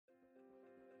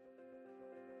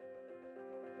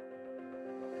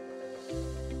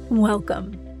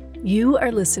Welcome. You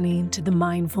are listening to the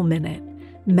Mindful Minute,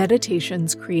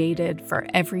 meditations created for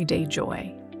everyday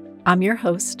joy. I'm your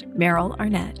host, Meryl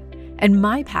Arnett, and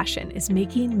my passion is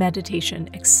making meditation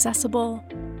accessible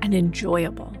and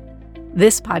enjoyable.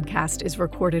 This podcast is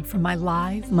recorded from my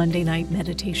live Monday night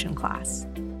meditation class,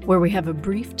 where we have a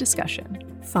brief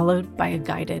discussion followed by a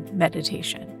guided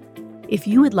meditation. If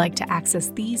you would like to access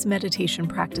these meditation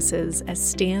practices as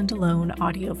standalone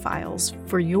audio files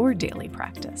for your daily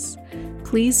practice,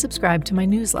 please subscribe to my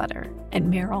newsletter at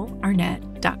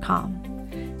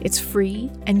merylarnett.com. It's free,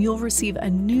 and you'll receive a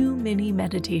new mini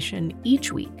meditation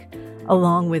each week,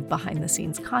 along with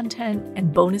behind-the-scenes content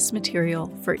and bonus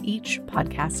material for each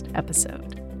podcast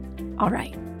episode. All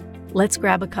right, let's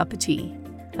grab a cup of tea,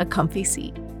 a comfy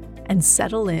seat, and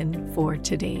settle in for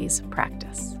today's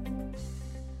practice.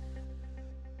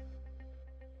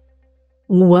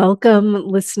 Welcome,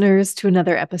 listeners, to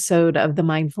another episode of the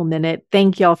Mindful Minute.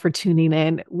 Thank y'all for tuning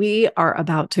in. We are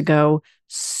about to go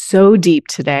so deep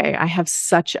today. I have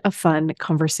such a fun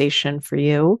conversation for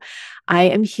you. I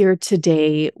am here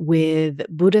today with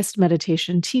Buddhist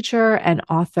meditation teacher and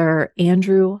author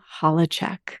Andrew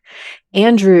Holecek.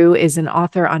 Andrew is an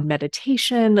author on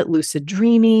meditation, lucid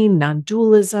dreaming,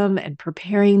 non-dualism, and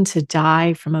preparing to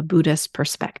die from a Buddhist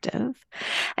perspective.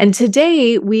 And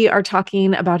today we are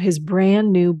talking about his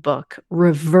brand new book,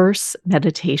 Reverse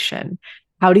Meditation: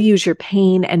 How to Use Your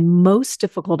Pain and Most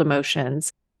Difficult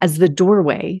Emotions as the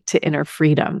Doorway to Inner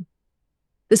Freedom.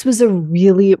 This was a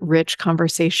really rich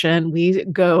conversation. We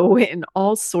go in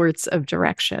all sorts of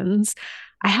directions.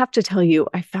 I have to tell you,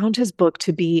 I found his book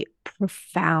to be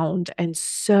profound and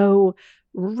so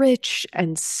rich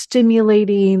and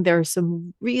stimulating. There are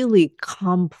some really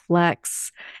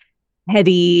complex,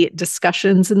 heady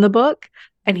discussions in the book,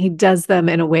 and he does them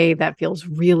in a way that feels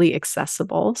really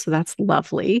accessible. So that's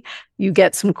lovely. You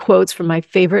get some quotes from my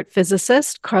favorite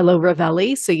physicist, Carlo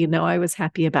Rovelli. So you know I was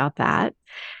happy about that.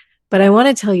 But I want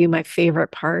to tell you my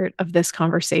favorite part of this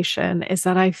conversation is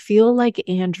that I feel like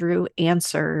Andrew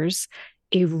answers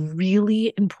a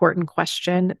really important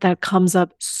question that comes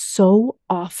up so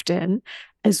often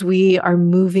as we are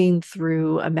moving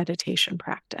through a meditation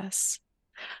practice.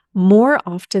 More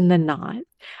often than not,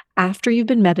 after you've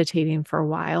been meditating for a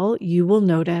while, you will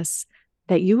notice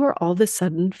that you are all of a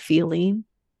sudden feeling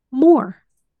more.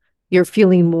 You're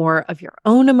feeling more of your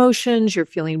own emotions. You're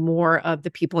feeling more of the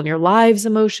people in your lives'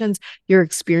 emotions. You're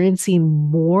experiencing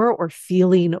more or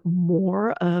feeling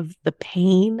more of the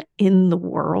pain in the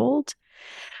world.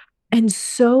 And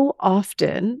so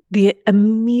often, the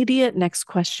immediate next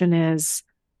question is,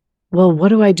 well, what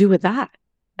do I do with that?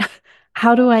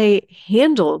 How do I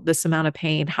handle this amount of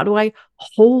pain? How do I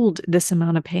hold this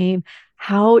amount of pain?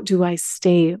 How do I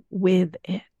stay with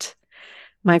it?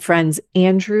 My friends,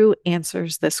 Andrew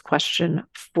answers this question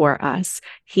for us.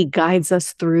 He guides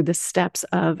us through the steps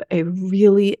of a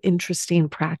really interesting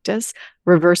practice.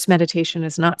 Reverse meditation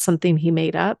is not something he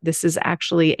made up. This is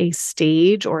actually a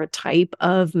stage or a type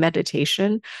of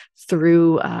meditation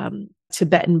through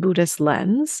Tibetan Buddhist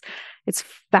lens. It's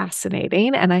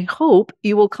fascinating, and I hope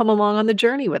you will come along on the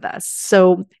journey with us.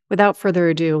 So without further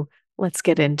ado, let's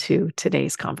get into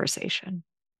today's conversation.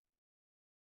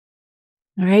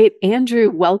 All right, Andrew,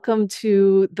 welcome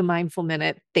to the Mindful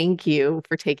Minute. Thank you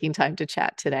for taking time to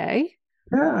chat today.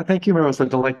 Yeah, thank you, Meryl. It's a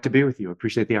delight to be with you.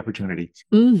 Appreciate the opportunity.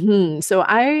 So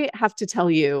I have to tell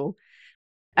you,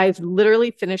 I've literally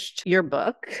finished your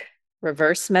book,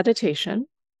 Reverse Meditation.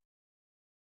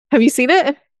 Have you seen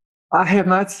it? I have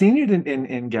not seen it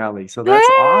in Galley, so that's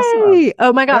awesome.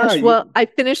 Oh my Yeah, gosh. Well, I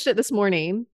finished it this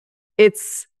morning.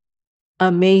 It's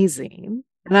amazing.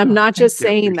 And I'm not just thank you.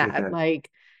 saying Appreciate that, that. like,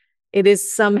 it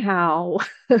is somehow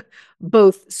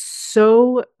both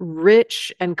so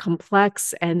rich and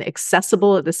complex and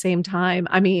accessible at the same time.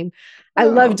 I mean, I Oh,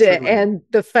 loved it. certainly. And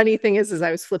the funny thing is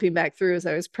I was flipping back through as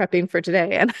I was prepping for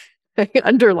today, and I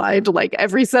underlined like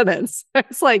every sentence. I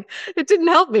was like, it didn't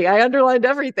help me. I underlined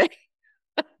everything.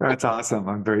 That's awesome.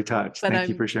 I'm very touched. But Thank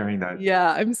you for sharing that.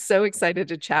 I'm so excited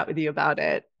to chat with you about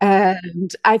it.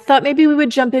 And I thought maybe we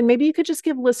would jump in. Maybe you could just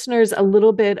give listeners a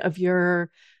little bit of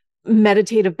your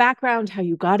meditative background, how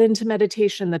you got into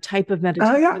meditation, the type of Yeah,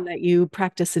 meditation that you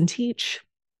practice and teach.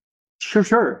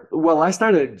 sure. Well, I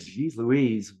started, geez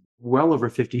Louise, well over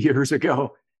 50 years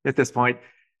ago at this point,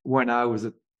 when I was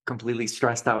a completely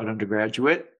stressed out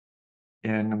undergraduate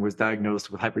and was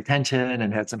diagnosed with hypertension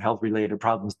and had some health related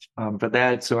problems for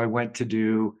that. So I went to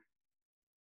do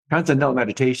transcendental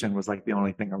meditation was like the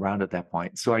only thing around at that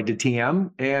point. So I did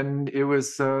TM, and it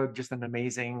was just an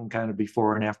amazing kind of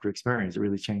before and after experience. It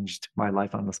really changed my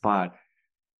life on the spot.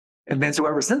 And then so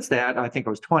ever since that, I think I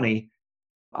was 20,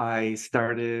 I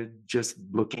started just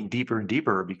looking deeper and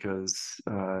deeper because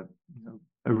I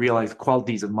realized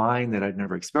qualities of mind that I'd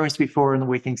never experienced before in the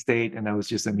waking state, and I was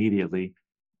just immediately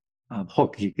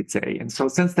hooked, you could say. And so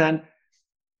since then,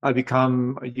 I've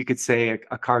become, you could say,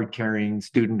 a card-carrying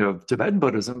student of Tibetan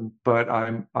Buddhism, but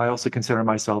I also consider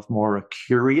myself more a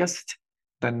curist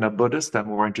than a Buddhist. I'm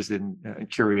more interested in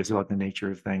curious about the nature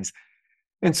of things.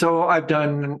 And so I've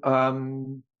done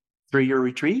 3-year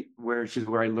retreat, which is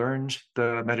where I learned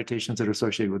the meditations that are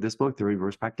associated with this book, the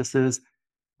reverse practices.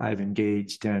 I've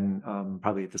engaged in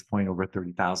probably at this point over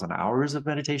 30,000 hours of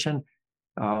meditation,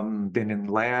 been in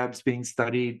labs being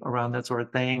studied around that sort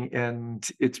of thing. And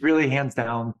it's really hands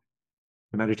down,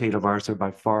 the meditative arts are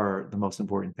by far the most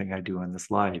important thing I do in this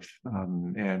life.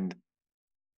 And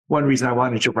one reason I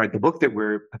wanted to write the book that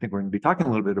I think we're going to be talking a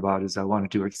little bit about is I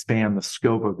wanted to expand the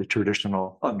scope of the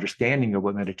traditional understanding of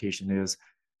what meditation is,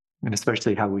 and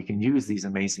especially how we can use these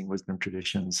amazing wisdom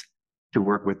traditions to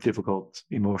work with difficult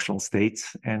emotional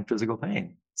states and physical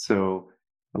pain. So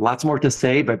lots more to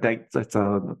say, but that's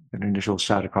an initial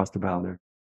shot across the bow there.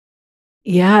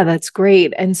 Yeah, that's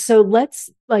great. And so let's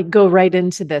like go right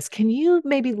into this. Can you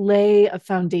maybe lay a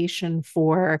foundation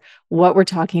for what we're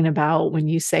talking about when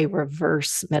you say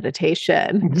reverse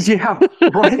meditation? Yeah,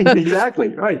 right, exactly,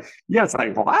 right. Yes,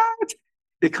 like what?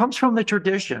 It comes from the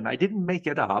tradition. I didn't make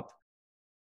it up.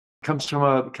 It comes from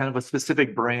a kind of a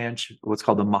specific branch, what's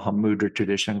called the Mahamudra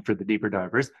tradition for the deeper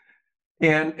divers.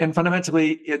 And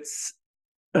fundamentally, it's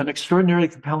an extraordinarily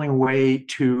compelling way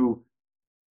to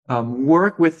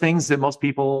work with things that most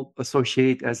people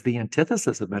associate as the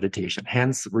antithesis of meditation,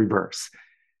 hence reverse.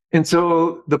 And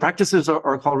so the practices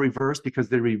are called reverse because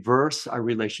they reverse our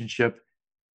relationship,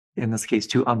 in this case,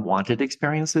 to unwanted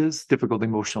experiences, difficult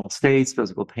emotional states,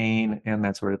 physical pain, and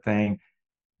that sort of thing.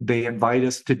 They invite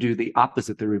us to do the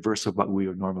opposite, the reverse of what we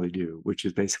would normally do, which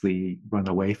is basically run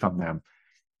away from them.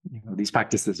 These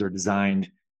practices are designed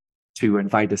to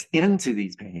invite us into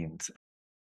these pains,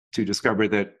 to discover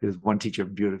that, as one teacher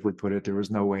beautifully put it, there is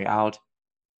no way out.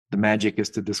 The magic is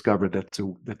to discover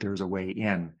that there's a way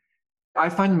in. I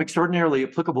find them extraordinarily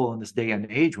applicable in this day and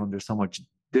age when there's so much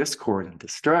discord and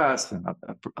distress and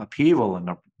upheaval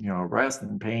and rest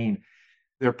and pain.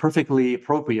 They're perfectly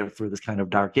appropriate for this kind of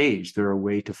dark age. They're a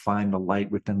way to find the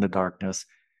light within the darkness,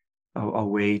 a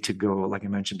way to go, like I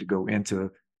mentioned, to go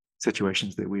into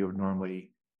situations that we would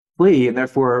normally flee, and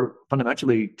therefore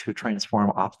fundamentally to transform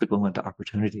obstacle into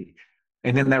opportunity.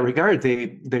 And in that regard,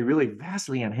 they really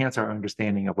vastly enhance our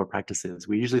understanding of what practice is.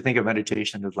 We usually think of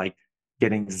meditation as like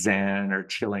getting zen or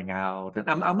chilling out, and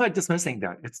I'm not dismissing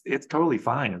that. It's totally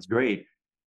fine. It's great.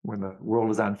 When the world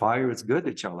is on fire, it's good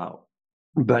to chill out.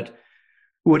 But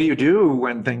what do you do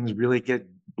when things really get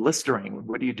blistering?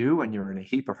 What do you do when you're in a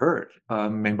heap of hurt?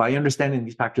 And by understanding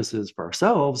these practices for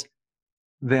ourselves,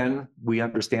 then we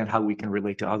understand how we can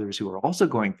relate to others who are also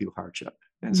going through hardship.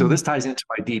 And so this Mm. ties into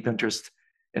my deep interest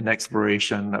in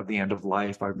exploration of the end of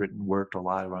life. I've worked a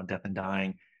lot around death and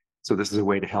dying. So this is a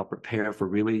way to help prepare for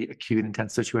really acute,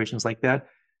 intense situations like that.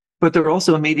 But they're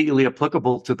also immediately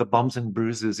applicable to the bumps and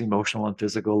bruises, emotional and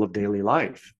physical, of daily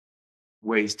life,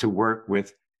 ways to work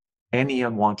with any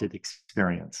unwanted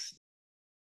experience.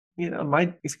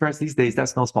 My experience these days,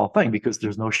 that's no small thing because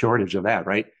there's no shortage of that,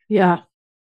 right? Yeah.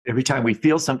 Every time we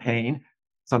feel some pain,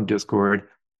 some discord,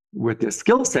 with this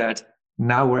skill set,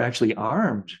 now we're actually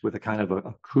armed with a kind of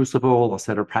a crucible, a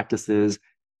set of practices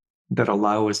that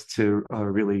allow us to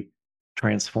really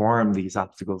transform these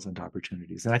obstacles into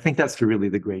opportunities. And I think that's really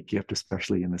the great gift,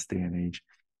 especially in this day and age.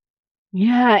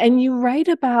 Yeah. And you write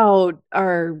about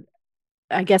our,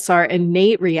 I guess, our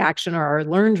innate reaction or our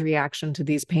learned reaction to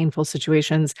these painful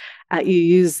situations. You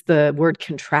use the word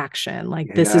contraction,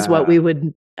 like this is what Yeah. we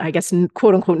would, I guess,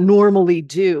 quote unquote, normally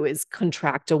do is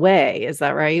contract away. Is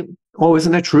that right? Oh,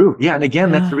 isn't that true? Yeah. And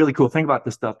again, that's the Yeah. really cool thing about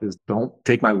this stuff is don't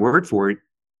take my word for it.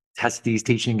 Test these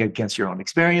teaching against your own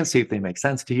experience, see if they make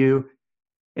sense to you.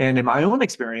 And in my own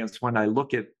experience, when I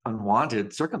look at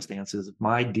unwanted circumstances,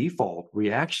 my default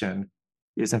reaction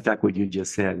is, in fact, what you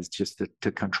just said, is just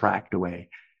to contract away.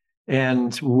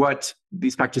 And what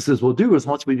these practices will do is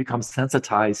once we become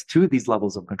sensitized to these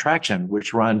levels of contraction,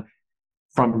 which run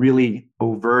from really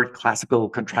overt classical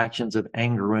contractions of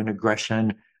anger and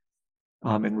aggression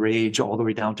and rage, all the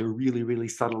way down to really, really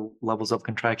subtle levels of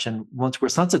contraction. Once we're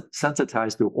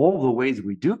sensitized to all the ways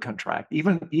we do contract,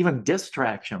 even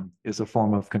distraction is a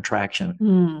form of contraction,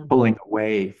 Mm. pulling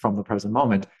away from the present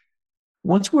moment.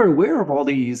 Once we're aware of all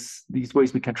these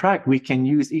ways we contract, we can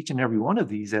use each and every one of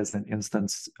these as an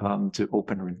instance to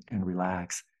open and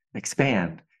relax,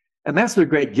 expand. And that's the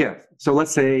great gift. So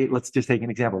let's just take an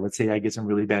example. Let's say I get some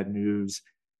really bad news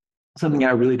something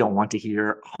I really don't want to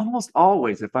hear. Almost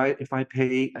always, if I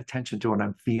pay attention to what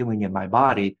I'm feeling in my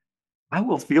body, I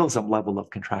will feel some level of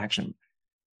contraction.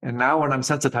 And now when I'm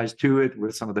sensitized to it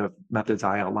with some of the methods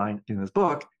I outlined in this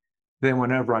book, then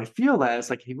whenever I feel that, it's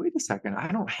like, hey, wait a second,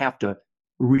 I don't have to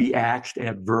react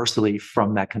adversely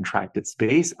from that contracted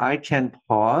space. I can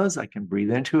pause, I can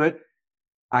breathe into it,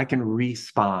 I can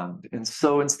respond. And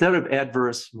so instead of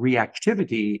adverse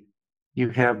reactivity, you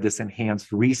have this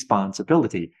enhanced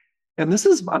responsibility. And this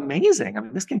is amazing. I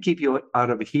mean, this can keep you out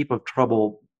of a heap of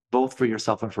trouble, both for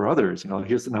yourself and for others.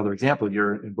 Here's another example.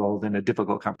 You're involved in a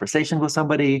difficult conversation with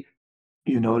somebody.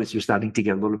 You notice you're starting to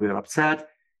get a little bit upset.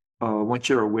 Once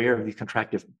you're aware of these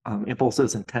contractive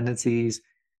impulses and tendencies,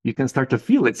 you can start to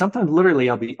feel it. Sometimes, literally,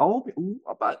 I'll be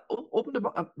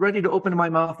ready to open my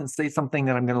mouth and say something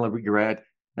that I'm going to regret.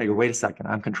 I go, wait a second,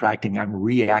 I'm contracting, I'm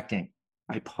reacting.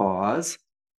 I pause,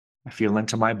 I feel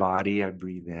into my body, I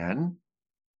breathe in.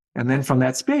 And then from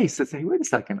that space, I say, wait a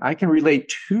second, I can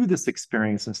relate to this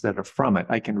experience instead of from it.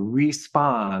 I can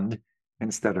respond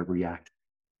instead of react.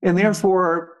 And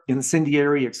therefore,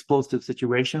 incendiary, explosive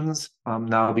situations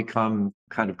now become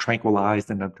kind of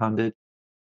tranquilized and untunded.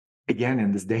 Again,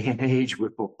 in this day and age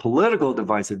with political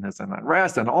divisiveness and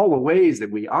unrest and all the ways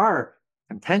that we are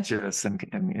contentious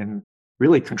and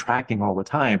really contracting all the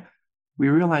time, we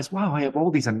realize, wow, I have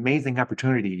all these amazing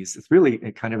opportunities. It's really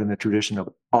kind of in the tradition of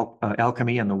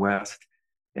alchemy in the West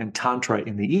and Tantra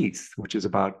in the East, which is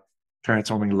about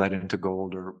transforming lead into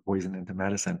gold or poison into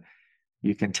medicine.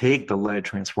 You can take the lead,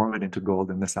 transform it into gold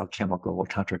in this alchemical or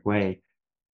tantric way.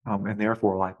 And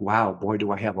therefore, like, wow, boy,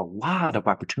 do I have a lot of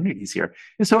opportunities here.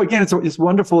 And so again, it's this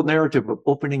wonderful narrative of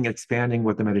opening, expanding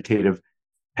what the meditative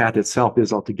path itself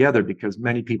is altogether, because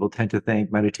many people tend to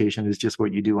think meditation is just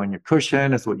what you do on your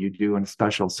cushion. It's what you do in a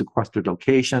special sequestered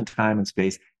location, time and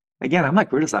space. Again, I'm not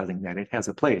criticizing that. It has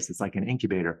a place. It's like an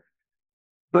incubator.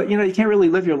 But, you can't really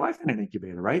live your life in an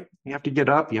incubator, right? You have to get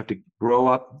up, you have to grow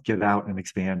up, get out and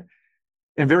expand.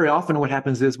 And very often what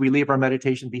happens is we leave our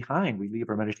meditation behind. We leave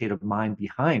our meditative mind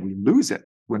behind. We lose it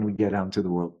when we get out into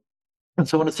the world. And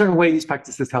so in a certain way, these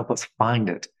practices help us find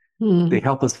it. They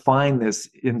help us find this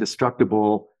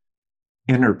indestructible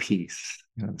inner peace.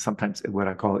 Sometimes what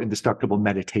I call indestructible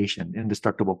meditation,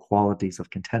 indestructible qualities of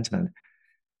contentment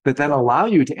that then allow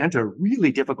you to enter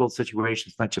really difficult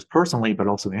situations, not just personally, but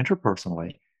also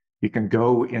interpersonally. You can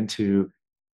go into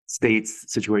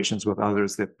states, situations with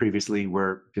others that previously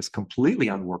were just completely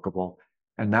unworkable.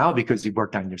 And now, because you've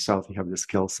worked on yourself, you have the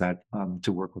skill set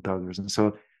to work with others. And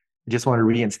so I just want to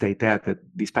reinstate that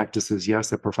these practices, yes,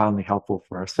 they're profoundly helpful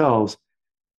for ourselves,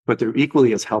 but they're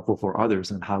equally as helpful for others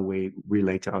and how we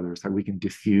relate to others, how we can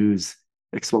diffuse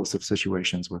explosive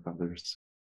situations with others.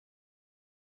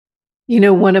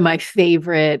 One of my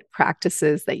favorite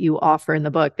practices that you offer in the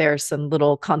book, there are some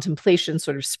little contemplations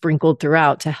sort of sprinkled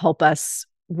throughout to help us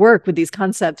work with these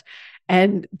concepts.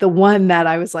 And the one that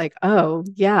I was like, oh,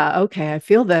 yeah, okay, I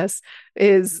feel this,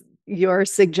 is your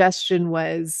suggestion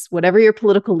was whatever your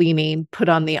political leaning, put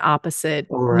on the opposite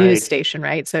news station,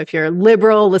 right? So if you're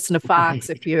liberal, listen to Fox.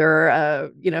 If you're,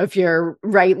 if you're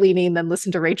right leaning, then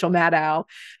listen to Rachel Maddow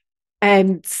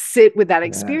and sit with that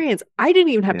experience. I didn't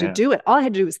even have to do it. All I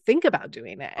had to do was think about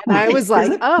doing it. And I was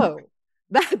like, oh,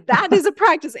 that is a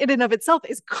practice in and of itself,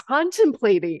 is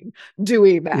contemplating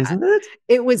doing that. Isn't it?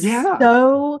 It was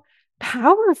so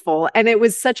powerful. And it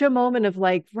was such a moment of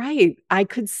like, right, I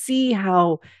could see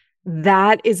how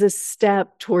that is a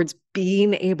step towards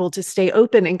being able to stay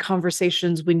open in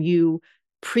conversations when you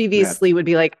previously would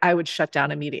be like, I would shut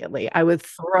down immediately. I would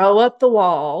throw up the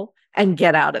wall and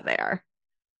get out of there.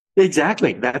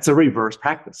 Exactly. That's a reverse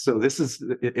practice. So this is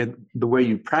the way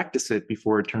you practice it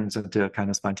before it turns into a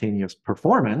kind of spontaneous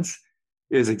performance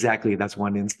is exactly, that's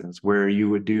one instance where you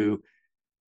would do,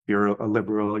 if you're a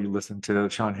liberal, you listen to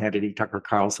Sean Hannity, Tucker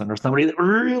Carlson, or somebody that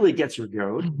really gets your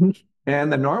goat.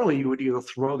 And then normally you would either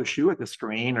throw the shoe at the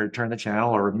screen or turn the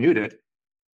channel or mute it.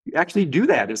 You actually do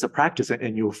that as a practice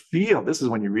and you'll feel, this is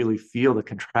when you really feel the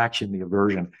contraction, the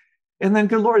aversion. And then,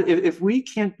 good Lord, if we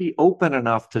can't be open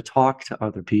enough to talk to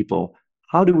other people,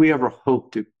 how do we ever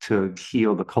hope to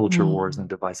heal the culture wars and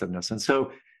divisiveness? And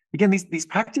so, again, these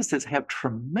practices have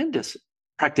tremendous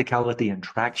practicality and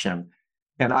traction.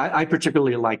 And I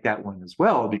particularly like that one as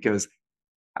well, because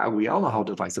we all know how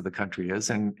divisive the country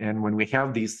is. And when we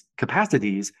have these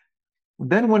capacities,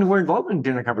 then when we're involved in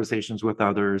dinner conversations with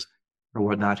others or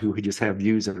whatnot, who just have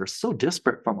views that are so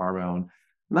disparate from our own,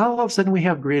 now all of a sudden we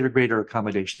have greater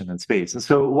accommodation and space. And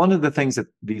so one of the things that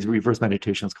these reverse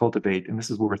meditations cultivate, and this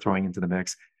is what we're throwing into the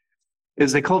mix,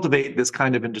 is they cultivate this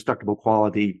kind of indestructible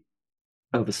quality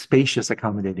of a spacious,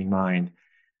 accommodating mind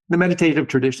the meditative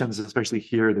traditions, especially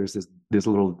here, there's this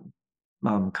little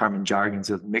common jargon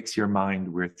says mix your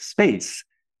mind with space.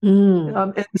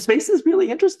 Mm. And space is really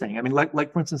interesting. I mean,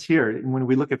 like for instance, here when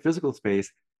we look at physical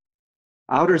space,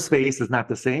 outer space is not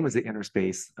the same as the inner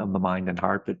space of the mind and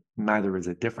heart, but neither is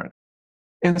it different.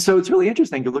 And so it's really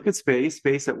interesting to look at space.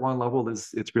 Space at one level is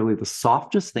it's really the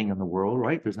softest thing in the world,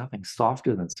 right? There's nothing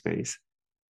softer than space.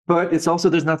 But it's also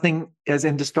there's nothing as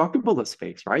indestructible as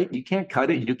space, right? You can't cut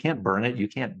it, you can't burn it, you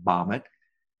can't bomb it.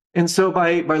 And so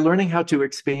by learning how to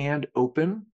expand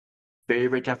open,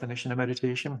 favorite definition of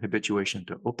meditation, habituation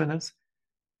to openness,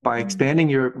 by expanding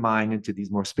your mind into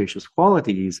these more spacious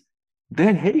qualities,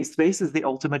 then hey, space is the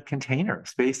ultimate container.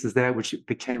 Space is that which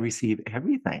can receive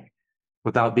everything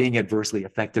without being adversely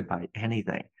affected by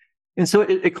anything. And so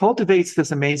it cultivates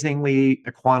this amazingly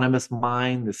equanimous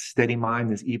mind, this steady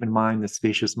mind, this even mind, this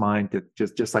spacious mind that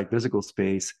just like physical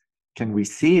space can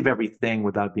receive everything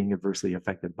without being adversely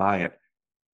affected by it.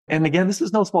 And again, this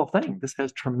is no small thing. This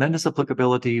has tremendous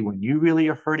applicability when you really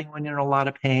are hurting, when you're in a lot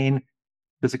of pain,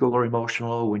 physical or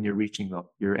emotional, when you're reaching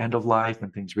your end of life,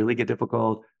 when things really get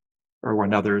difficult, or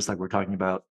when others, like we're talking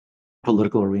about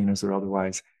political arenas or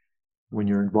otherwise, when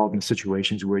you're involved in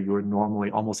situations where you would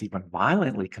normally almost even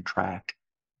violently contract.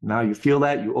 Now you feel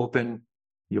that, you open,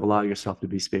 you allow yourself to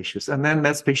be spacious. And then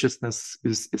that spaciousness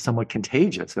is somewhat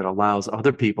contagious. It allows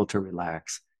other people to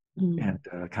relax Mm.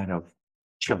 and kind of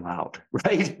chill out,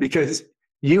 right? Because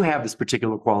you have this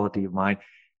particular quality of mind.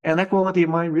 And that quality of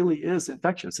mind really is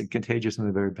infectious and contagious in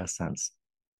the very best sense.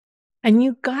 And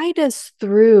you guide us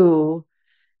through,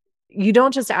 you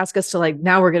don't just ask us to like,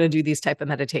 now we're going to do these type of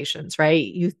meditations, right?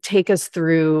 You take us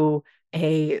through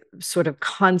a sort of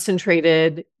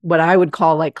concentrated, what I would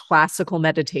call like classical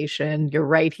meditation. You're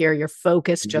right here, you're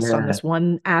focused just on Yeah. this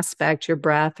one aspect, your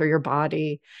breath or your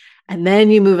body. And then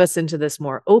you move us into this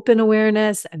more open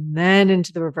awareness and then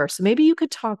into the reverse. So maybe you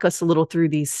could talk us a little through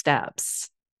these steps.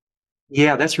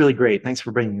 Yeah, that's really great. Thanks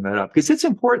for bringing that up because it's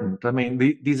important. I mean,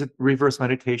 these reverse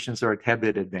meditations are a tad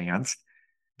bit advanced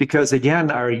because,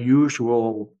 again, our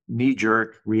usual knee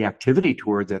jerk reactivity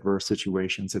towards adverse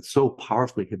situations, it's so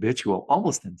powerfully habitual,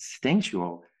 almost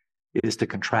instinctual, is to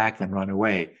contract and run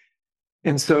away.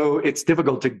 And so it's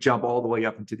difficult to jump all the way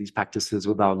up into these practices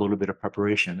without a little bit of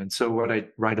preparation. And so what I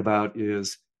write about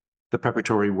is the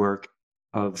preparatory work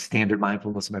of standard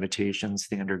mindfulness meditation,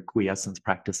 standard quiescence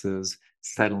practices,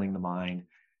 settling the mind.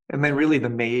 And then really the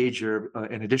major,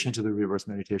 in addition to the reverse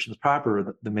meditations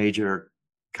proper, the major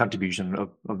contribution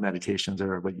of meditations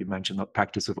are what you mentioned, the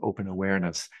practice of open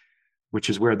awareness, which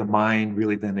is where the mind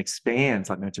really then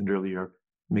expands. I mentioned earlier,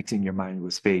 mixing your mind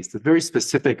with space. The very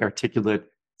specific, articulate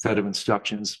set of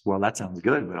instructions. Well, that sounds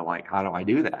good, but I'm like, how do I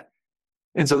do that?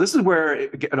 And so this is where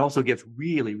it also gets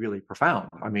really, really profound.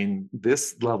 I mean,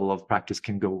 this level of practice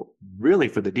can go really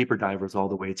for the deeper divers all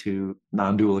the way to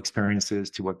non-dual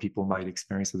experiences, to what people might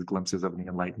experience as glimpses of the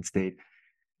enlightened state.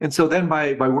 And so then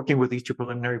by working with these two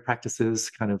preliminary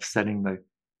practices, kind of setting the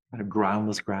kind of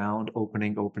groundless ground,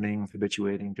 opening,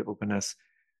 habituating to openness,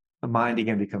 the mind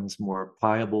again becomes more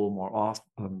pliable, more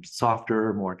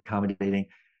softer, more accommodating.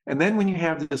 And then when you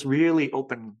have this really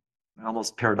open,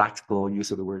 almost paradoxical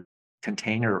use of the word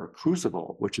container or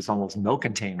crucible, which is almost no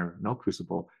container, no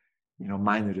crucible,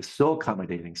 mind that is so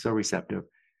accommodating, so receptive.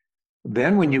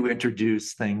 Then when you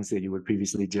introduce things that you would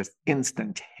previously just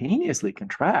instantaneously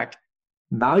contract,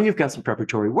 now you've got some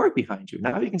preparatory work behind you.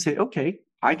 Now you can say, okay,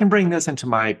 I can bring this into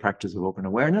my practice of open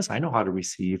awareness. I know how to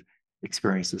receive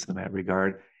experiences in that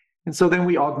regard. And so then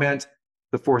we augment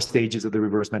the 4 stages of the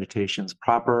reverse meditations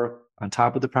proper on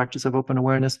top of the practice of open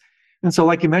awareness. And so,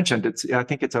 like you mentioned, I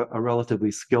think it's a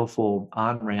relatively skillful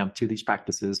on-ramp to these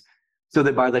practices so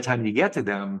that by the time you get to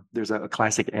them, there's a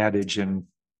classic adage in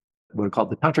what are called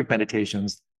the tantric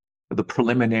meditations, the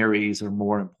preliminaries are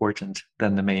more important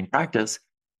than the main practice.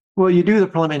 Well, you do the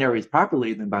preliminaries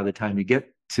properly, then by the time you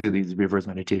get to these reverse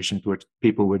meditations, which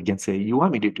people would again say, you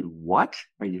want me to do what?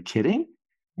 Are you kidding?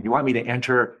 You want me to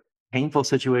enter painful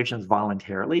situations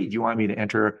voluntarily? Do you want me to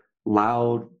enter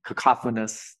loud,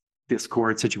 cacophonous,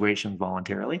 discord situations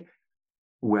voluntarily?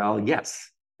 Well,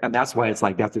 yes. And that's why it's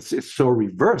like that. It's so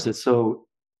reverse. It's so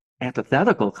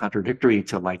antithetical, contradictory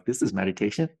to like, this is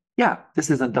meditation. Yeah, this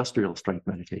is industrial strength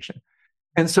meditation.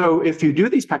 And so if you do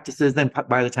these practices, then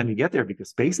by the time you get there, because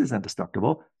space is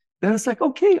indestructible, then it's like,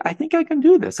 okay, I think I can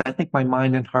do this. I think my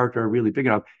mind and heart are really big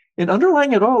enough. And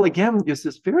underlying it all, again, is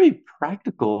this very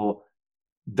practical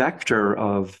vector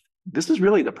of this is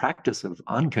really the practice of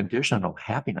unconditional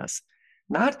happiness,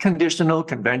 not conditional,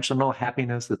 conventional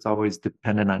happiness that's always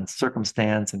dependent on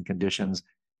circumstance and conditions.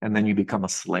 And then you become a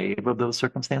slave of those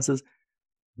circumstances.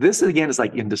 This again is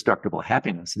like indestructible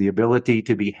happiness, the ability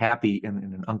to be happy in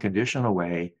an unconditional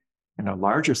way, in a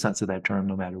larger sense of that term,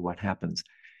 no matter what happens.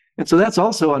 And so that's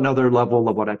also another level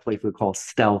of what I playfully call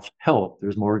self-help.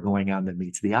 There's more going on than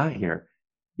meets the eye here.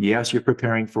 Yes, you're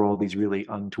preparing for all these really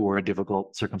untoward,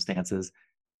 difficult circumstances,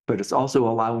 but it's also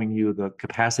allowing you the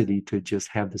capacity to just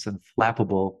have this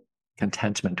unflappable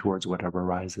contentment towards whatever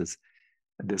arises.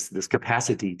 This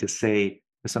capacity to say,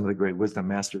 as some of the great wisdom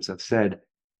masters have said,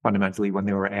 fundamentally, when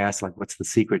they were asked, like, what's the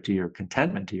secret to your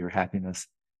contentment, to your happiness?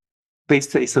 They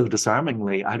say so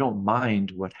disarmingly, I don't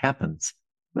mind what happens.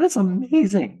 But that's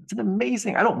amazing. It's an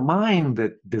amazing. I don't mind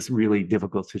that this really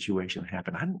difficult situation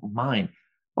happened. I don't mind.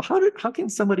 Well, how can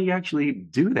somebody actually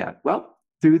do that? Well,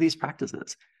 through these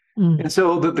practices. Mm. And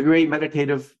so the great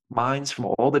meditative minds from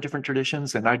all the different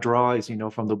traditions, and I draw, as you know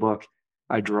from the book,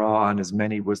 I draw on as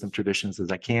many wisdom traditions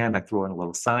as I can. I throw in a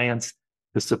little science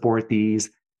to support these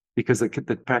because the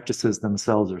practices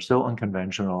themselves are so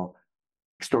unconventional.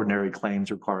 Extraordinary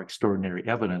claims require extraordinary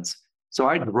evidence. So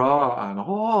I draw on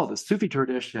all the Sufi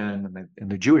tradition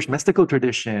and the Jewish mystical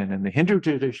tradition and the Hindu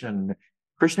tradition,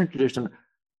 Christian tradition.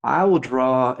 I will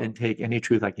draw and take any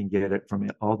truth I can get it from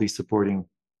all these supporting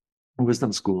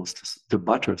wisdom schools to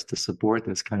buttress, to support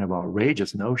this kind of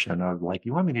outrageous notion of like,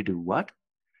 you want me to do what?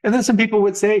 And then some people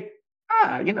would say,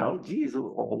 geez,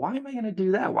 why am I going to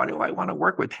do that? Why do I want to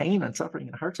work with pain and suffering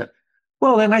and hardship?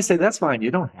 Well, then I say, that's fine.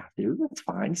 You don't have to. That's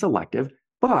fine. Selective.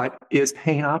 But is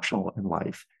pain optional in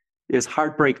life? Is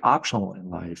heartbreak optional in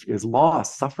life? Is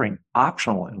loss, suffering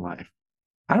optional in life?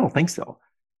 I don't think so.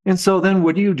 And so then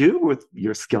what do you do with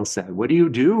your skill set? What do you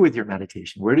do with your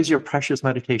meditation? Where does your precious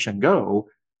meditation go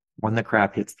when the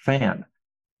crap hits the fan?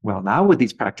 Well, now with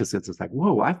these practices, it's like,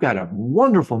 whoa, I've got a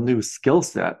wonderful new skill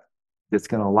set that's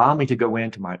going to allow me to go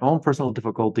into my own personal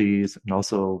difficulties and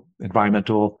also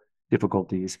environmental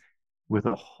difficulties with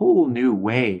a whole new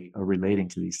way of relating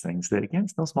to these things that, again,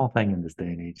 it's no small thing in this day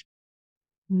and age.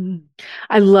 Mm.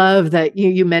 I love that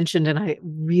you mentioned, and I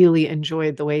really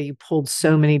enjoyed the way you pulled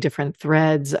so many different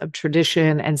threads of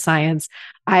tradition and science.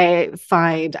 I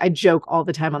joke all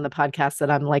the time on the podcast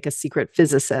that I'm like a secret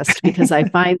physicist because I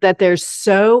find that there's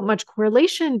so much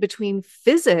correlation between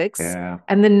physics Yeah,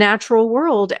 and the natural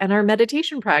world and our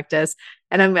meditation practice.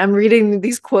 And I'm reading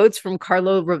these quotes from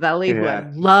Carlo Rovelli, who I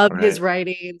yeah, love his right.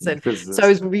 writings. The And so I physicist.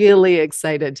 was really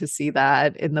excited to see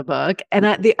that in the book. And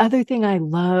the other thing I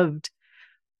loved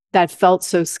that felt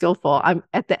so skillful. I'm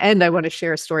at the end, I want to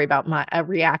share a story about a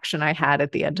reaction I had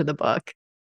at the end of the book.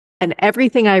 And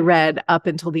everything I read up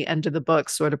until the end of the book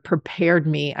sort of prepared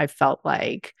me, I felt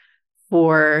like,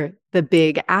 for the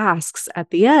big asks at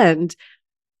the end.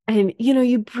 And,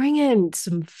 you bring in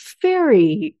some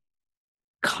very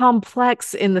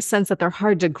complex in the sense that they're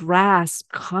hard to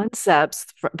grasp concepts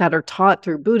that are taught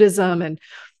through Buddhism. And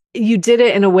you did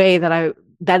it in a way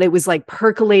that it was like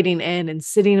percolating in and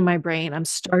sitting in my brain. I'm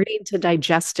starting to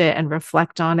digest it and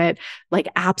reflect on it, like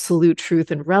absolute truth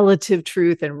and relative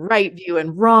truth and right view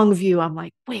and wrong view. I'm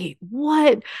like, wait,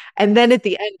 what? And then at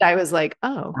the end, I was like,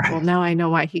 oh, well, Right. now I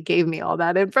know why he gave me all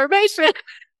that information.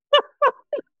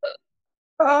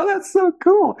 Oh, that's so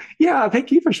cool. Yeah,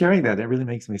 thank you for sharing that. It really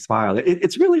makes me smile.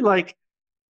 It's really like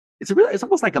it's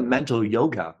almost like a mental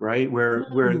yoga, right? Where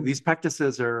Mm. these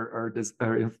practices are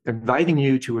inviting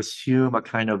you to assume a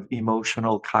kind of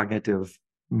emotional, cognitive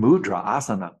mudra,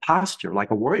 asana posture, like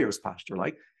a warrior's posture.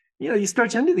 Like, you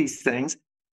stretch into these things.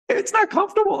 It's not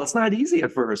comfortable. It's not easy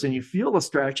at first, and you feel the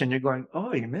stretch, and you're going,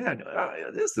 "Oh man,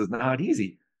 this is not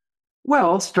easy."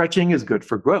 Well, stretching is good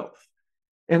for growth.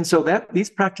 And so that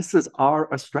these practices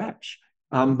are a stretch.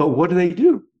 But what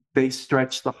do? They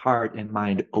stretch the heart and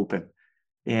mind open.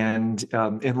 And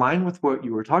in line with what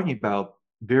you were talking about,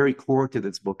 very core to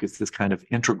this book is this kind of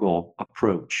integral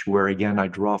approach, where again, I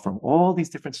draw from all these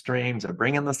different streams. I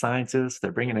bring in the scientists. I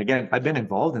bring in, again, I've been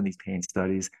involved in these pain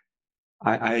studies.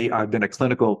 I've been a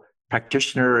clinical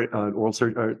practitioner,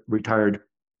 retired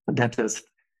dentist.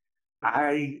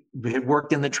 I have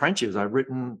worked in the trenches. I've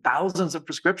written thousands of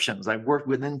prescriptions. I've worked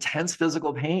with intense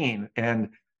physical pain. And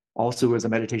also as a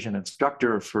meditation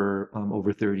instructor for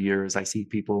over 30 years, I see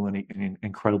people in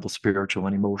incredible spiritual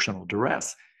and emotional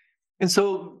duress. And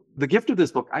so the gift of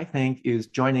this book, I think, is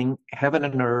joining heaven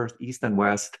and earth, east and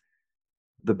west,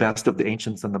 the best of the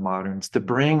ancients and the moderns, to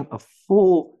bring a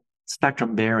full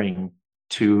spectrum bearing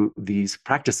to these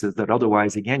practices that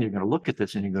otherwise, again, you're going to look at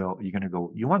this and you're going to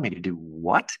go, you want me to do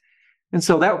what? And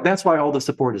so that's why all the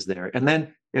support is there. And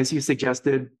then, as you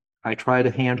suggested, I try to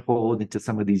handhold into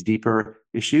some of these deeper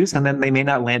issues, and then they may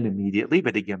not land immediately,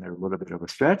 but again, they're a little bit of a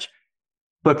stretch.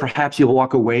 But perhaps you'll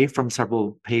walk away from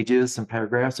several pages and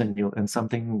paragraphs, and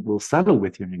something will settle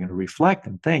with you, and you're going to reflect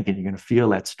and think, and you're going to feel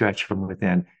that stretch from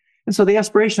within. And so the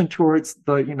aspiration towards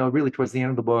really towards the end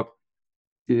of the book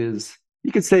is,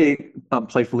 you could say,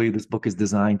 playfully, this book is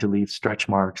designed to leave stretch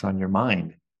marks on your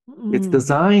mind. It's Mm.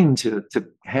 designed to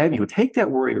have you take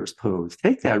that warrior's pose,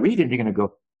 take that, read it, and you're going to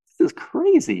go, this is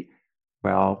crazy.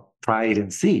 Well, try it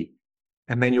and see.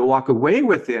 And then you'll walk away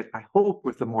with it, I hope,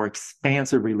 with a more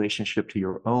expansive relationship to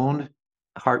your own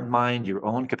heart and mind, your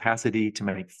own capacity to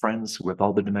make friends with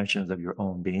all the dimensions of your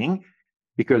own being,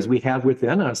 because we have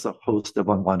within us a host of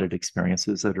unwanted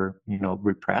experiences that are,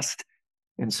 repressed.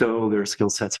 And so there are skill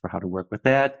sets for how to work with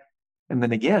that. And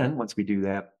then again, once we do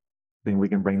that, then we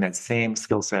can bring that same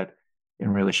skill set in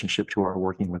relationship to our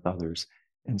working with others.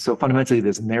 And so fundamentally,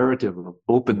 this narrative of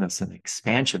openness and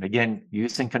expansion, again,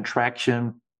 using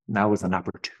contraction now as an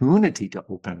opportunity to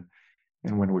open.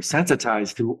 And when we're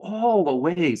sensitized to all the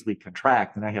ways we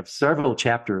contract, and I have several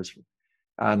chapters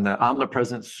on the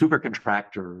omnipresent super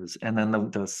contractors, and then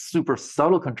the super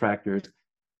subtle contractors,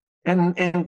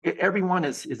 and everyone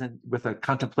is with a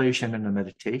contemplation and a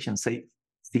meditation. Say,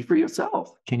 see for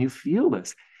yourself. Can you feel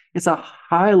this? It's a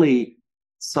highly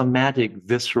somatic,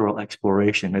 visceral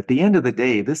exploration. At the end of the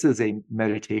day, this is a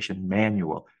meditation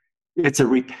manual. It's a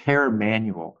repair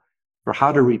manual for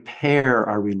how to repair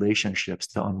our relationships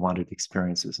to unwanted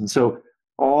experiences. And so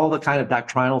all the kind of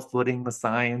doctrinal footing, the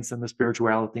science and the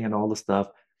spirituality and all the stuff,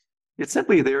 it's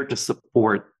simply there to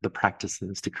support the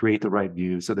practices, to create the right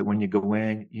view so that when you go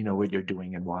in, you know what you're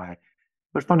doing and why.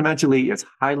 But fundamentally, it's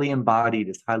highly embodied,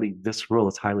 it's highly visceral,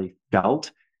 it's highly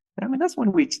felt. I mean, that's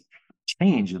when we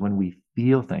change, is when we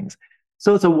feel things.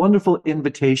 So it's a wonderful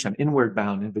invitation, inward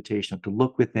bound invitation to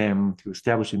look within, to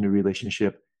establish a new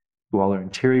relationship to all our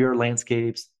interior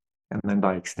landscapes, and then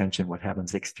by extension, what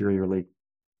happens exteriorly.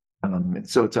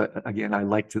 So again, I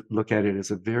like to look at it as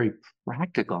a very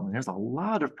practical. I mean, there's a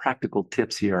lot of practical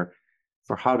tips here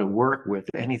for how to work with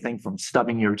anything from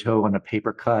stubbing your toe on a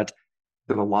paper cut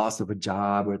to the loss of a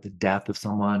job or the death of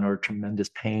someone or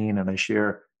tremendous pain. And I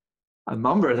share a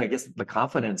number, I guess the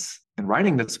confidence in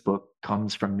writing this book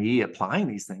comes from me applying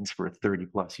these things for 30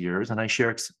 plus years. And I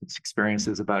share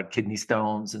experiences about kidney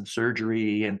stones and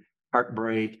surgery and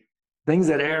heartbreak, things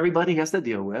that everybody has to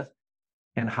deal with,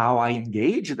 and how I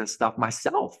engage this stuff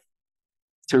myself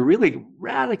to really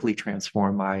radically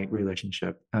transform my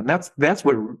relationship. And that's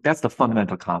the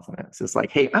fundamental confidence. It's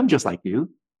like, hey, I'm just like you.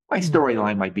 My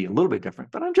storyline might be a little bit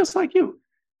different, but I'm just like you.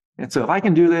 And so if I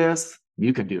can do this,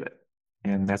 you can do it.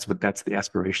 And that's the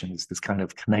aspiration, is this kind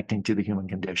of connecting to the human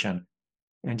condition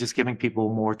and just giving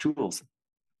people more tools,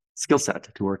 skill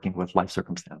set to working with life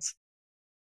circumstance.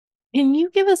 Can you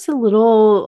give us a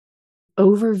little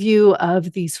overview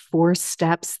of these 4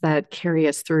 steps that carry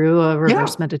us through a Yeah,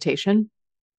 reverse meditation?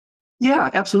 yeah,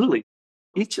 absolutely.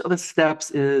 Each of the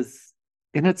steps is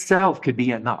in itself could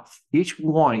be enough. Each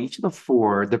of the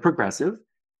 4, they're progressive.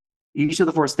 Each of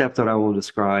the 4 steps that I will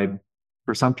describe,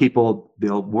 for some people,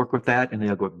 they'll work with that and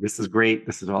they'll go, this is great.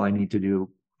 This is all I need to do.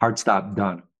 Hard stop,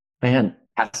 done.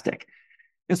 Fantastic.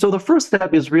 And so the first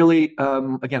step is really,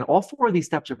 again, all 4 of these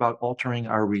steps are about altering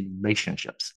our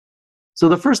relationships. So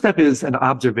the first step is an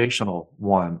observational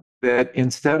one, that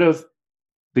instead of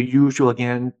the usual,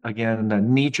 again, a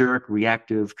knee-jerk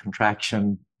reactive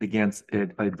contraction against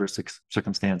adverse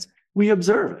circumstance, we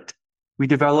observe it. We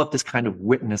develop this kind of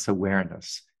witness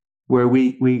awareness where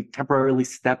we temporarily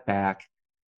step back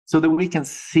so that we can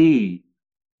see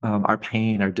our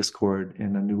pain, our discord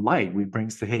in a new light.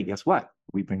 Hey, guess what?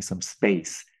 We bring some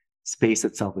space. Space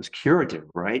itself is curative,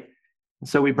 right? And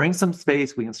so we bring some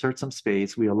space, we insert some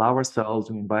space, we allow ourselves,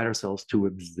 we invite ourselves to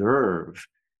observe.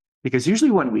 Because usually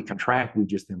when we contract, we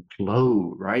just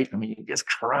implode, right? I mean, you just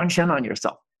crunch in on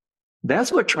yourself.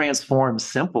 That's what transforms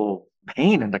simple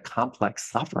pain into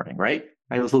complex suffering, right?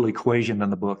 I have this little equation in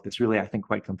the book that's really, I think,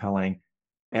 quite compelling.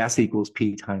 S equals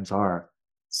P times R.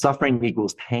 Suffering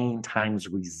equals pain times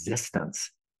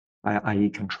resistance, i.e.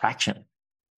 contraction.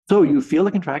 So you feel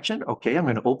the contraction. Okay, I'm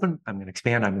going to open, I'm going to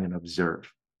expand, I'm going to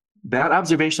observe. That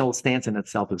observational stance in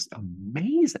itself is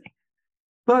amazing.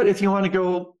 But if you want to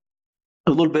go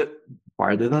a little bit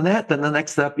farther than that, then the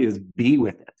next step is be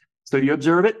with it. So you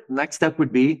observe it. Next step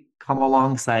would be come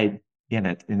alongside in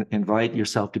it and invite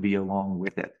yourself to be along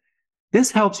with it.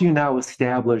 This helps you now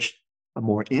establish a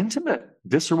more intimate,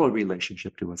 visceral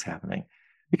relationship to what's happening.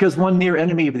 Because one near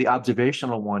enemy of the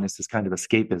observational one is this kind of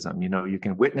escapism. You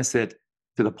can witness it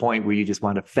to the point where you just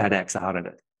want to FedEx out of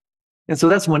it. And so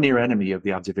that's one near enemy of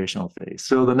the observational phase.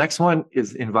 So the next one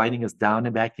is inviting us down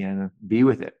and back in, be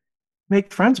with it.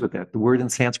 Make friends with it. The word in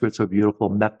Sanskrit is so beautiful,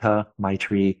 metta,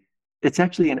 maitri. it's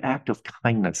actually an act of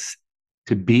kindness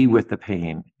to be with the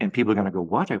pain. And people are going to go,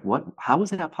 what, how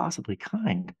is that possibly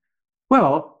kind?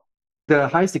 Well, the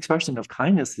highest expression of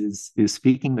kindness is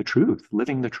speaking the truth,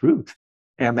 living the truth.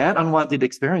 And that unwanted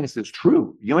experience is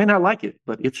true. You may not like it,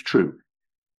 but it's true.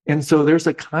 And so there's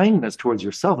a kindness towards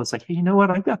yourself. It's like, hey, you know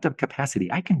what? I've got the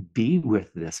capacity. I can be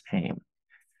with this pain.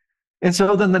 And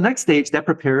so then the next stage that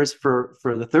prepares for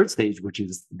the third stage, which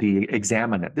is the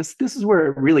examine it. This is where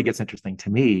it really gets interesting to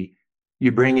me.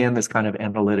 You bring in this kind of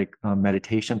analytic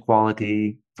meditation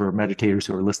quality. For meditators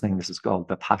who are listening, this is called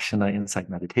Vipassana insight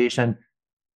meditation,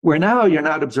 where now you're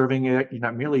not observing it, you're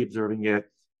not merely observing it,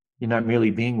 you're not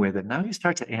merely being with it. Now you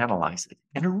start to analyze it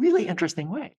in a really interesting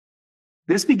way.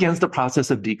 This begins the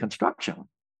process of deconstruction.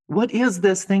 What is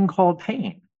this thing called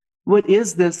pain? What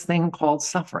is this thing called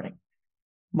suffering?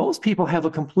 Most people have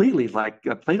a completely, like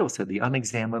Plato said, the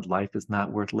unexamined life is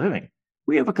not worth living.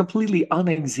 We have a completely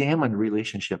unexamined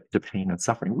relationship to pain and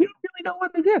suffering. We don't really know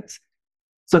what it is.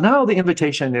 So now the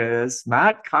invitation is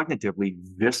not cognitively,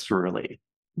 viscerally.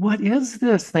 What is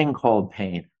this thing called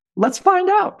pain? Let's find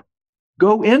out.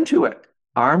 Go into it,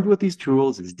 armed with these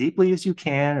tools as deeply as you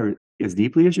can or as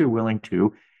deeply as you're willing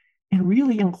to, and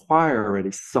really inquire at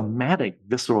a somatic,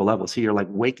 visceral level. So you're like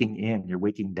waking in, you're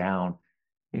waking down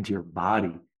into your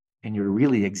body, and you're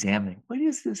really examining, what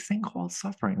is this thing called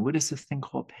suffering? What is this thing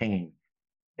called pain?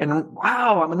 And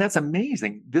wow, I mean, that's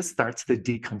amazing. This starts to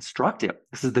deconstruct it.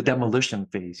 This is the demolition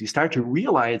phase. You start to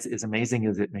realize, as amazing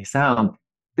as it may sound,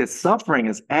 that suffering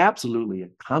is absolutely a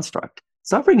construct.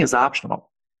 Suffering is optional.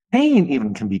 Pain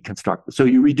even can be constructed. So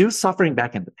you reduce suffering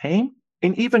back into pain,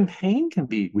 and even pain can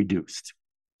be reduced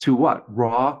to what?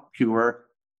 Raw, pure,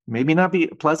 maybe not be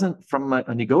pleasant from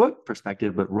an egoic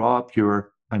perspective, but raw,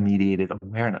 pure, unmediated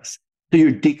awareness. So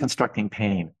you're deconstructing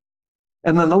pain.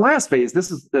 And then the last phase,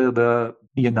 this is the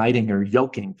uniting or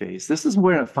yoking phase. This is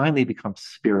where it finally becomes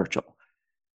spiritual.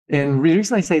 And the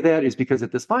reason I say that is because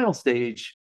at this final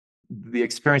stage, the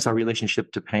experience, our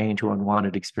relationship to pain, to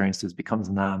unwanted experiences becomes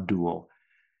non-dual.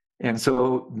 And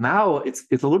so now it's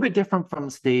a little bit different from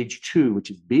stage 2, which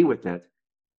is be with it.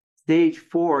 Stage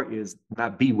 4 is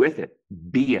not be with it,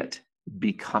 be it,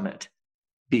 become it,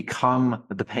 become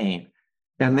the pain.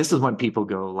 And this is when people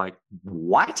go like,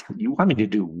 what? You want me to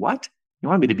do what? You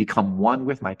want me to become one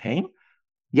with my pain?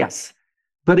 Yes.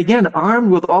 But again,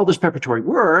 armed with all this preparatory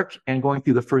work and going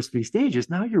through the first 3 stages,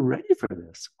 now you're ready for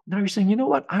this. Now you're saying, you know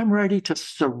what? I'm ready to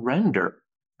surrender.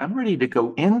 I'm ready to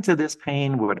go into this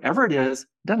pain, whatever it is,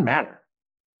 doesn't matter.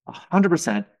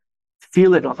 100%,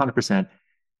 feel it 100%.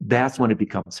 That's when it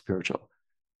becomes spiritual.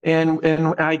 And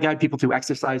I guide people through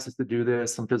exercises to do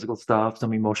this, some physical stuff,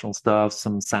 some emotional stuff,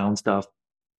 some sound stuff.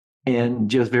 And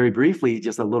just very briefly,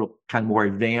 just a little kind of more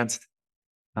advanced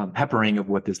peppering of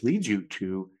what this leads you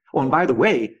to. Oh, and by the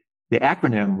way, the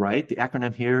acronym, right? The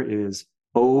acronym here is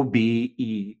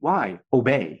OBEY,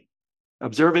 obey.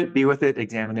 Observe it, be with it,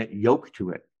 examine it, yoke to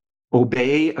it.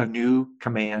 Obey a new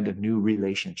command, a new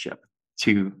relationship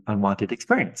to unwanted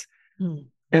experience. Mm.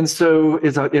 And so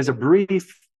is a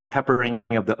brief peppering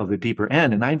of the deeper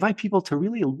end. And I invite people to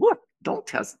really look, don't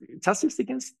test this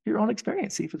against your own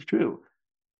experience, see if it's true.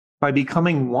 By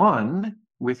becoming one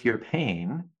with your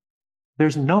pain,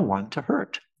 there's no one to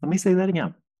hurt. Let me say that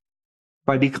again.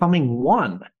 By becoming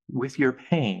one with your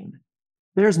pain,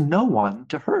 there's no one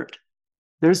to hurt.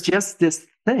 There's just this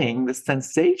thing, this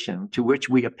sensation to which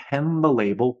we append the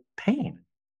label pain.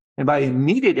 And by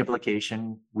immediate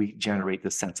implication, we generate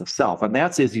this sense of self. And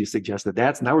that's, as you suggested,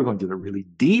 now we're going to the really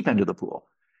deep end of the pool.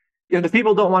 And if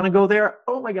people don't want to go there,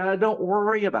 oh my God, don't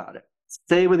worry about it.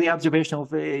 Stay with the observational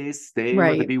phase, stay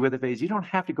with the be with the phase. You don't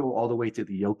have to go all the way to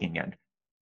the yoking end.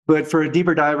 But for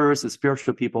deeper divers, the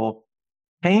spiritual people,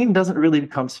 pain doesn't really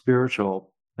become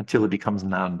spiritual until it becomes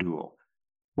non-dual.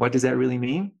 What does that really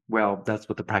mean? Well, that's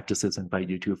what the practices invite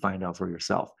you to find out for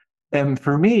yourself. And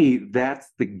for me, that's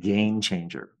the game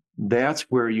changer. That's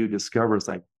where you discover it's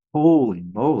like, holy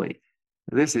moly,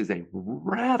 this is a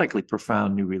radically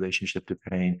profound new relationship to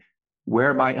pain,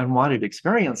 where my unwanted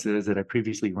experiences that I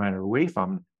previously ran away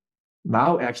from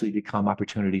now actually become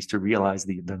opportunities to realize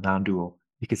the non-dual,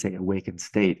 you could say, awakened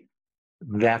state.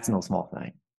 That's no small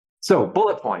thing. So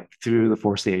bullet point through the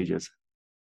 4 stages.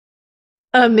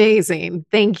 Amazing.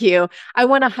 Thank you. I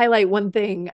want to highlight one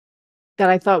thing that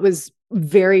I thought was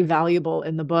very valuable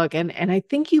in the book. And I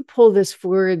think you pull this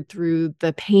forward through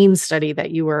the pain study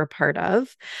that you were a part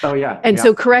of. Oh, yeah. And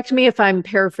so correct me if I'm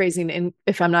paraphrasing and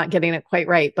if I'm not getting it quite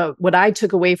right. But what I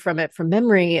took away from it from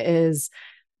memory is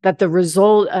that the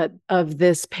result of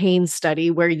this pain study,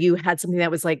 where you had something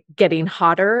that was like getting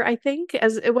hotter, I think,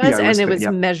 as it was, and it was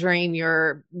measuring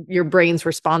your brain's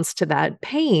response to that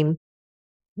pain.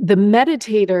 the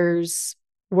meditators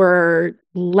were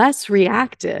less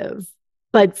reactive,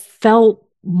 but felt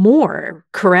more,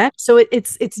 correct? So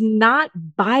it's not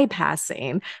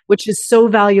bypassing, which is so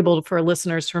valuable for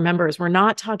listeners to remember. Is we're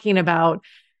not talking about,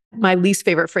 my least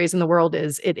favorite phrase in the world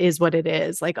is it is what it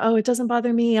is. Like, oh, it doesn't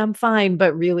bother me, I'm fine.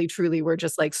 But really, truly, we're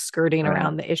just like skirting Right.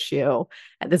 around the issue.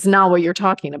 And that's not what you're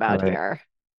talking about Right. here.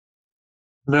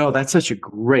 No, that's such a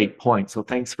great point. So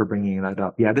thanks for bringing that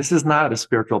up. Yeah, this is not a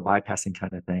spiritual bypassing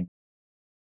kind of thing.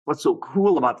 What's so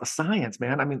cool about the science,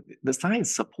 man? I mean, the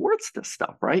science supports this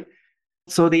stuff, right?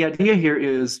 So the idea here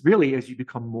is really as you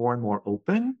become more and more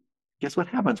open, guess what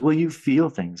happens? Well, you feel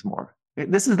things more.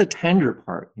 This is the tender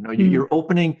part. Mm. You're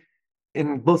opening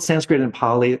in both Sanskrit and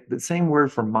Pali, the same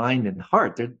word for mind and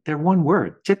heart. They're one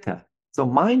word, chitta. So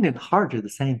mind and heart are the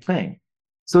same thing.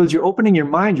 So as you're opening your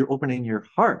mind, you're opening your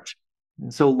heart.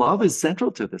 And so love is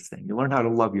central to this thing. You learn how to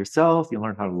love yourself, you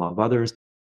learn how to love others.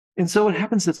 And so what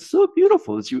happens that's so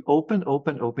beautiful is you open,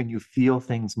 open, open, you feel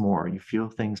things more. You feel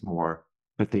things more,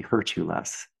 but they hurt you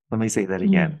less. Let me say that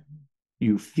again. Mm.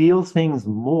 You feel things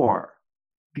more.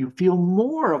 You feel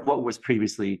more of what was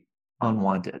previously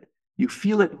unwanted. You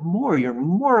feel it more. You're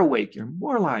more awake. You're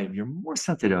more alive. You're more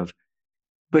sensitive,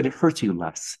 but it hurts you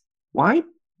less. Why?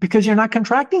 Because you're not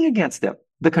contracting against it.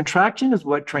 The contraction is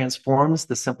what transforms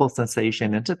the simple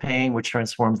sensation into pain, which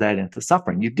transforms that into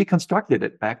suffering. You've deconstructed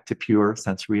it back to pure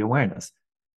sensory awareness.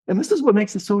 And this is what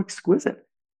makes it so exquisite.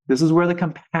 This is where the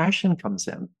compassion comes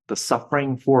in, the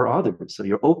suffering for others. So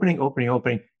you're opening, opening,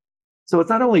 opening. So it's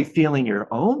not only feeling your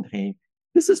own pain,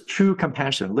 this is true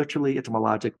compassion, literally,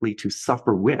 etymologically, to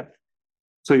suffer with.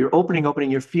 So you're opening, opening,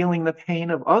 you're feeling the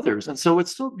pain of others. And so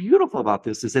what's so beautiful about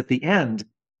this is at the end,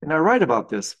 and I write about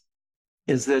this,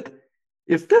 is that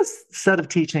if this set of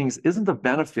teachings isn't of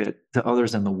benefit to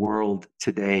others in the world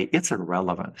today, it's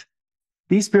irrelevant.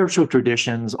 These spiritual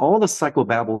traditions, all the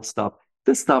psychobabble stuff,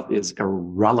 this stuff is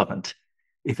irrelevant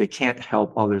if it can't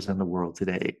help others in the world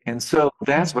today. And so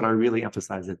that's what I really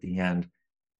emphasize at the end.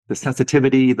 The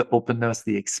sensitivity, the openness,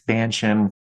 the expansion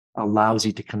allows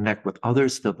you to connect with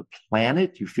others, feel the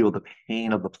planet. You feel the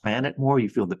pain of the planet more. You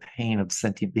feel the pain of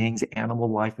sentient beings,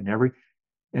 animal life, and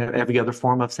every other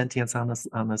form of sentience on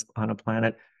a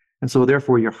planet. And so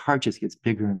therefore your heart just gets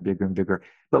bigger and bigger and bigger.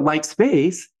 But like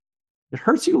space, it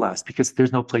hurts you less because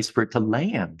there's no place for it to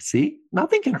land. See,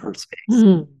 nothing can hurt space.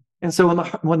 Mm. And so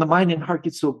when the mind and heart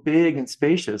get so big and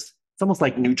spacious, it's almost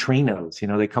like neutrinos.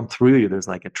 They come through you. There's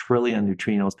like a trillion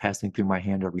neutrinos passing through my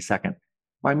hand every second.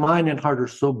 My mind and heart are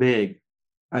so big.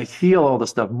 I feel all the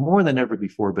stuff more than ever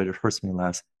before, but it hurts me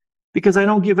less because I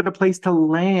don't give it a place to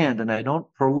land and I don't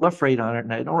proliferate on it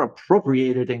and I don't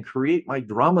appropriate it and create my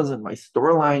dramas and my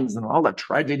storylines and all the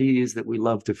tragedies that we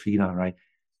love to feed on, right?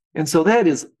 And so that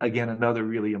is, again, another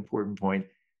really important point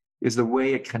is the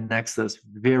way it connects us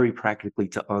very practically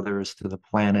to others, to the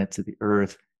planet, to the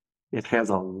earth. It has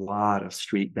a lot of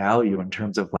street value in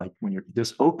terms of like when you're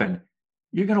this open,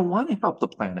 you're going to want to help the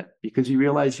planet because you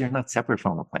realize you're not separate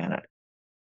from the planet.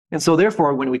 And so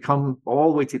therefore, when we come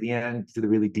all the way to the end, to the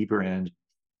really deeper end,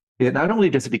 it not only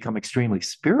does it become extremely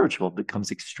spiritual, it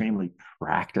becomes extremely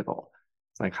practical.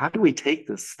 It's like, how do we take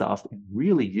this stuff and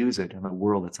really use it in a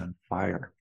world that's on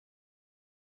fire?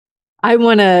 I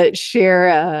want to share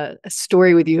a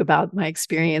story with you about my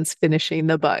experience finishing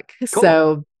the book. Cool.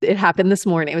 So it happened this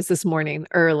morning. It was this morning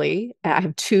early. I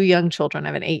have two young children. I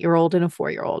have an 8-year-old and a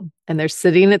 4-year-old, and they're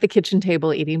sitting at the kitchen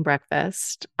table eating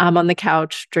breakfast. I'm on the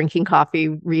couch drinking coffee,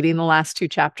 reading the last two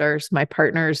chapters. My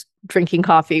partner's drinking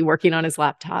coffee, working on his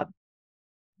laptop.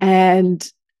 And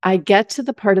I get to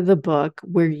the part of the book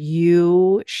where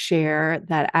you share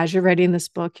that as you're writing this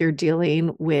book, you're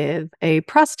dealing with a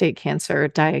prostate cancer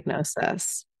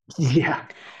diagnosis. Yeah,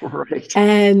 right.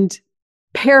 And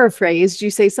paraphrased,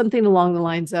 you say something along the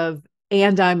lines of,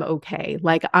 and I'm okay.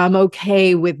 Like, I'm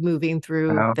okay with moving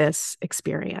through Well, this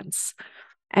experience.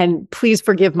 And please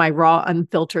forgive my raw,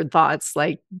 unfiltered thoughts,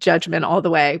 like judgment all the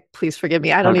way. Please forgive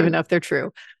me. I all don't even good. know if they're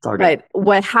true. It's all good. But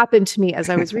what happened to me as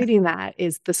I was reading that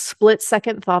is the split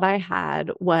second thought I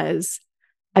had was,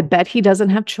 I bet he doesn't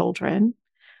have children.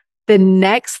 The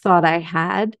next thought I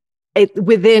had, it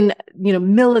within,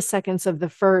 milliseconds of the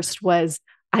first was,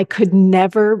 I could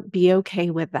never be okay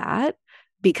with that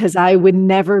because I would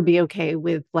never be okay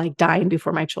with like dying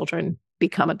before my children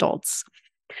become adults.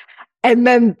 And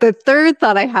then the third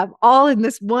thought I have, all in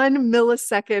this 1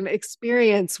 millisecond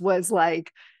experience, was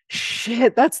like,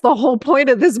 shit, that's the whole point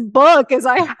of this book is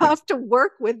I have to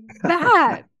work with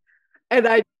that.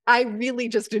 And I really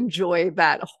just enjoy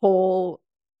that whole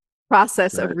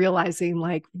process of Right. realizing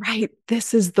like, right,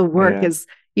 this is the work Yeah. is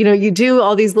you do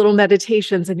all these little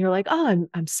meditations and you're like, oh,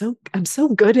 I'm so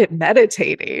good at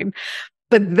meditating.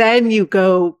 But then you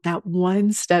go that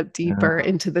one step deeper Yeah,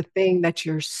 into the thing that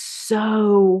you're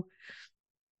so,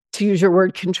 to use your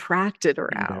word, contracted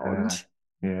yeah, around.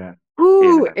 yeah,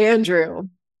 Ooh, yeah. Andrew,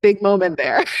 big moment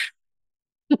there.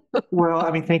 Well,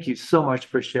 I mean, thank you so much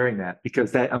for sharing that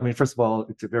because that, I mean, first of all,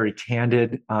 it's a very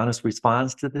candid, honest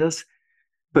response to this.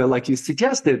 But like you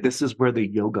suggested, this is where the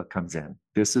yoga comes in.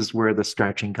 This is where the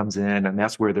stretching comes in. And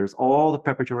that's where there's all the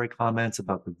preparatory comments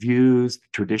about the views,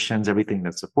 traditions, everything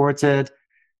that supports it.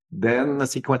 Then the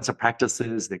sequence of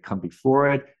practices that come before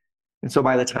it. And so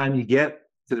by the time you get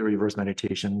to the reverse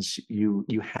meditations, you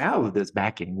have this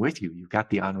backing with you. You've got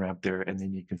the on-ramp there, and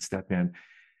then you can step in.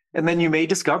 And then you may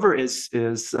discover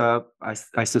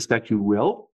I suspect you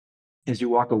will, as you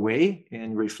walk away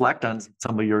and reflect on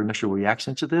some of your initial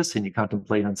reactions to this and you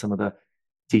contemplate on some of the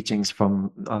teachings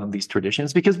from these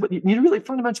traditions. Because what you really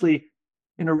fundamentally,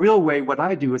 in a real way, what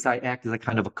I do is I act as a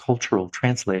kind of a cultural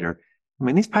translator. I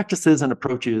mean, these practices and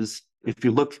approaches, if you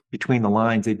look between the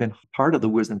lines, they've been part of the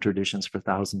wisdom traditions for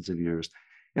thousands of years.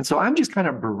 And so I'm just kind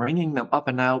of bringing them up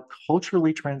and out,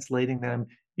 culturally translating them,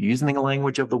 using the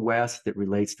language of the West that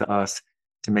relates to us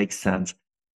to make sense.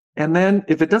 And then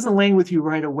if it doesn't land with you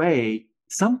right away,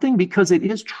 something because it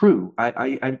is true.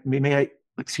 I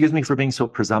excuse me for being so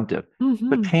presumptive, but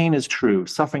Hmm. pain is true,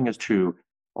 suffering is true.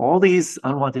 All these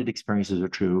unwanted experiences are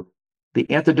true. The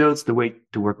antidotes, the way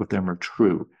to work with them are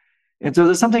true. And so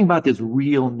there's something about this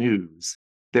real news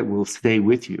that will stay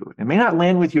with you. It may not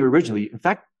land with you originally. In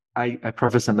fact, I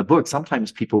preface in the book,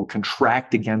 sometimes people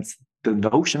contract against the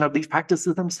notion of these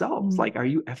practices themselves. Like, are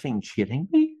you effing kidding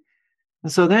me?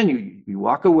 And so then you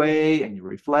walk away and you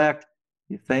reflect,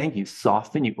 you think, you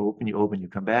soften, you open, you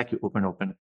come back, you open,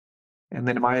 open. And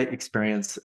then in my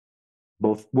experience,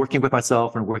 both working with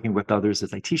myself and working with others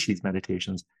as I teach these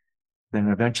meditations, then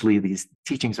eventually these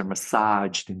teachings are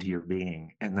massaged into your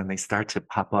being and then they start to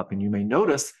pop up. And you may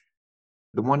notice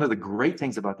that one of the great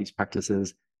things about these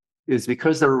practices is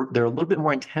because they're a little bit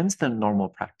more intense than normal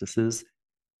practices.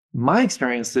 My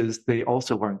experience is they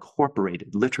also are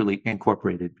incorporated, literally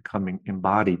incorporated, becoming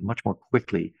embodied much more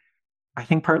quickly. I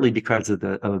think partly because of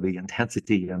the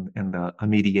intensity and the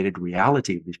mediated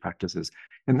reality of these practices.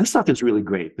 And this stuff is really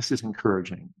great. This is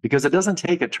encouraging because it doesn't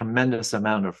take a tremendous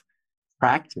amount of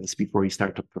practice before you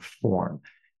start to perform.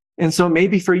 And so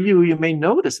maybe for you, you may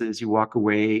notice it as you walk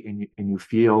away and you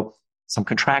feel some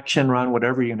contraction around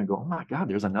whatever, you're going to go, oh my God,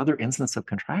 there's another instance of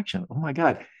contraction. Oh my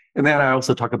God. And then I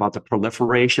also talk about the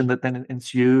proliferation that then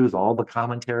ensues, all the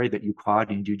commentary that you caught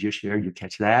and you just shared, you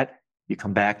catch that. You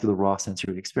come back to the raw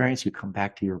sensory experience, you come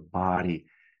back to your body.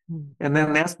 And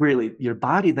then that's really, your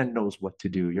body then knows what to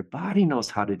do. Your body knows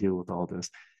how to deal with all this.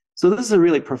 So this is a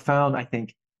really profound, I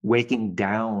think, waking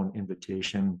down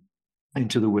invitation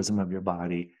into the wisdom of your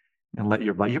body and let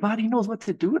your body knows what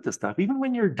to do with this stuff. Even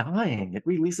when you're dying, it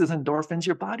releases endorphins.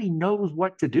 Your body knows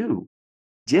what to do.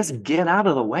 Just get out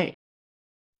of the way.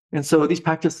 And so these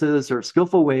practices are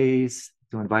skillful ways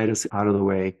to invite us out of the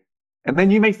way. And then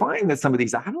you may find that some of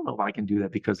these, I don't know if I can do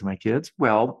that because of my kids.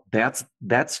 Well,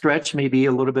 that stretch may be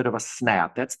a little bit of a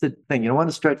snap. That's the thing. You don't want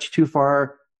to stretch too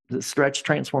far. The stretch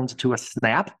transforms into a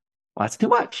snap. Well, that's too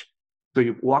much. So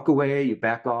you walk away, you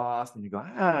back off, and you go,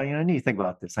 I need to think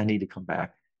about this. I need to come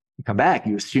back. You come back,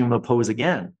 you assume the pose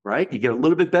again, right? You get a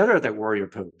little bit better at that warrior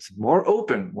pose, more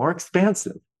open, more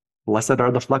expansive. Blessed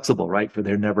are the flexible, right? For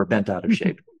they're never bent out of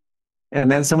shape.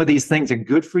 And then some of these things are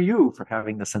good for you for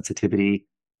having the sensitivity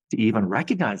to even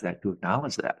recognize that, to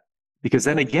acknowledge that. Because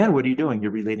then again, what are you doing?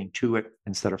 You're relating to it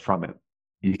instead of from it.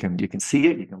 You can see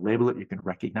it, you can label it, you can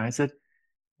recognize it,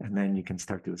 and then you can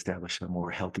start to establish a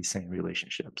more healthy, sane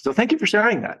relationship. So thank you for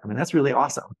sharing that. I mean, that's really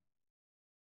awesome.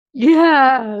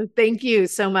 Yeah, thank you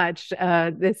so much.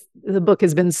 The book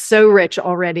has been so rich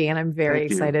already, and I'm very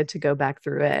Thank you. excited to go back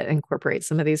through it and incorporate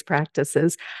some of these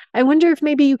practices. I wonder if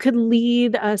maybe you could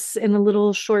lead us in a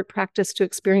little short practice to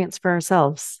experience for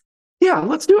ourselves. Yeah,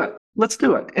 let's do it. Let's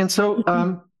do it. And so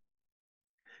the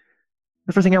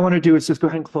first thing I want to do is just go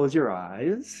ahead and close your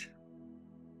eyes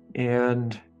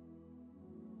and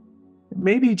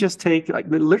maybe just take like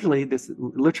literally this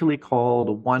literally called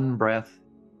a one breath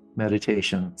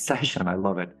meditation session. I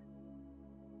love it.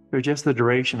 For just the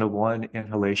duration of one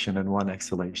inhalation and one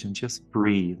exhalation, just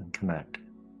breathe and connect.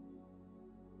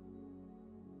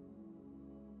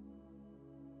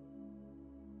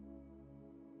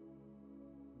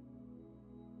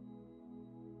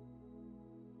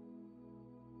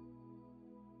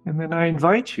 And then I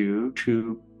invite you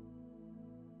to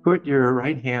put your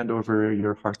right hand over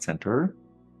your heart center.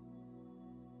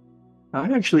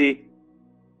 I actually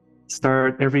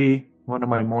start every one of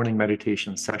my morning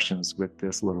meditation sessions with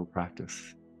this little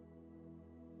practice.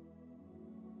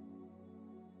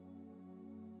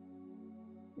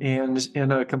 And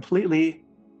in a completely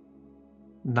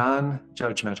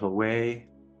non-judgmental way,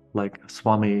 like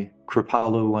Swami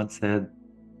Kripalu once said,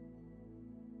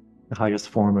 the highest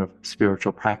form of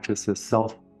spiritual practice is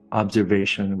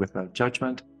self-observation without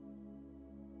judgment.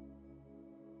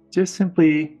 Just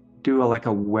simply do like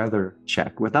a weather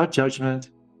check without judgment.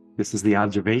 This is the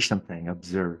observation thing.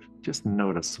 Observe. Just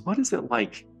notice, what is it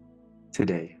like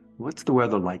today? What's the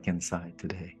weather like inside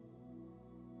today?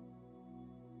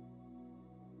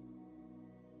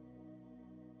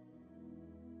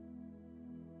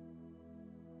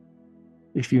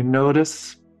 If you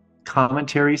notice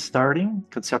commentary starting,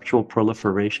 conceptual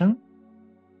proliferation,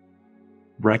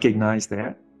 recognize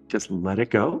that. Just let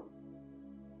it go.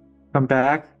 Come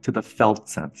back to the felt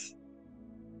sense.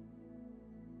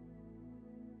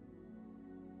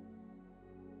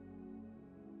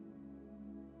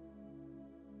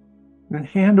 And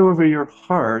hand over your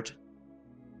heart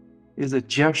is a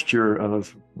gesture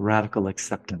of radical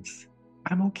acceptance.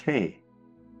 I'm okay.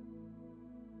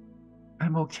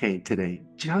 I'm okay today,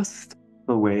 just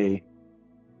the way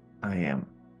I am.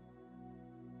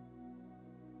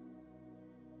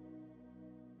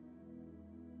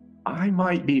 I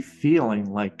might be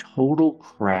feeling like total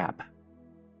crap.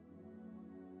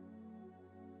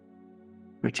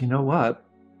 But you know what?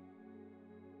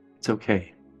 It's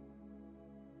okay.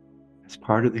 It's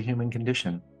part of the human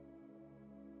condition.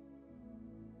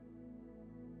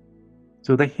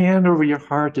 So the hand over your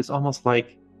heart is almost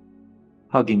like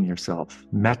hugging yourself.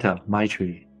 Metta,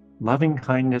 Maitri, loving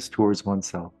kindness towards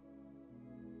oneself.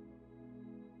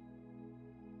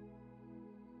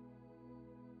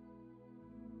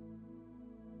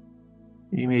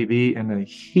 You may be in a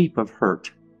heap of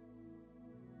hurt.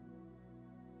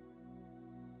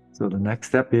 So the next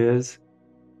step is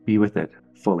be with it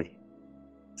fully.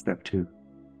 Step 2.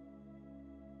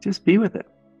 Just be with it.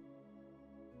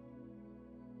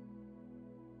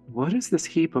 What does this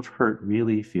heap of hurt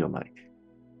really feel like?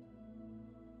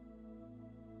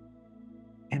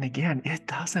 And again, it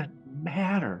doesn't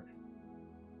matter.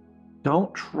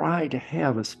 Don't try to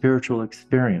have a spiritual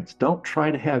experience. Don't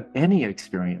try to have any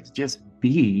experience. Just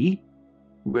be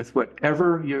with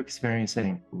whatever you're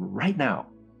experiencing right now.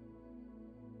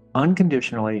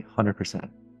 Unconditionally, 100%.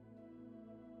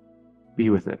 Be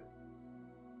with it.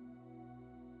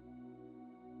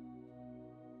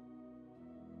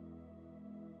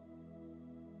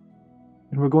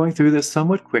 And we're going through this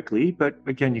somewhat quickly, but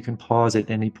again, you can pause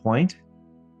at any point,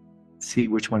 see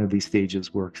which one of these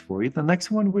stages works for you. The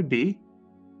next one would be,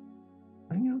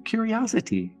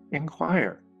 curiosity,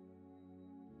 inquire.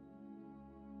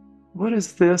 What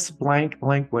is this blank,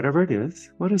 whatever it is?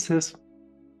 What is this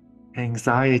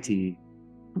anxiety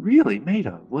really made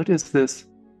of? What is this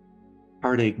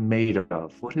heartache made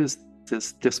of? What is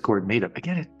this discord made of?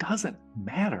 Again, it doesn't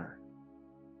matter.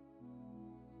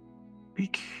 Be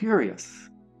curious.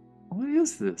 What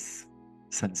is this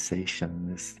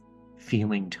sensation, this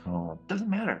feeling tone? Doesn't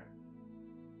matter.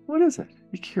 What is it?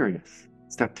 Be curious.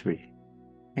 Step 3.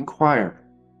 Inquire.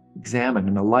 Examine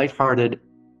in a lighthearted,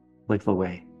 playful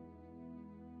way.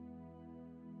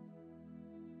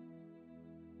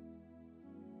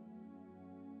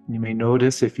 You may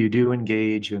notice if you do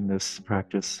engage in this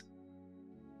practice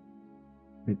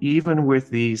that even with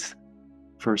these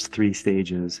first 3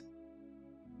 stages,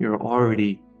 you're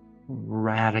already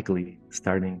radically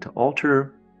starting to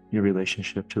alter your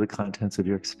relationship to the contents of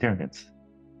your experience.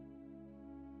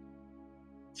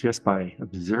 Just by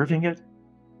observing it,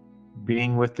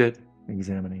 being with it,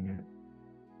 examining it.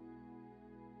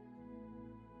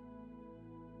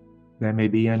 That may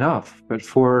be enough, but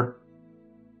for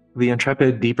the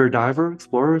intrepid deeper diver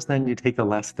explorers, then you take the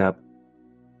last step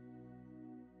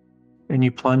and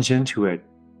you plunge into it.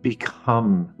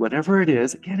 Become whatever it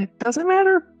is. Again, it doesn't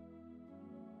matter.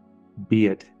 Be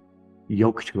it.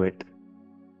 Yoke to it.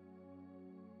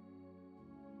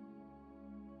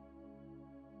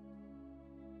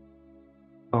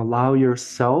 Allow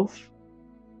yourself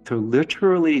to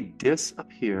literally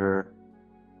disappear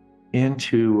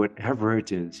into whatever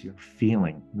it is you're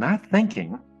feeling, not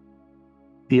thinking,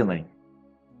 feeling.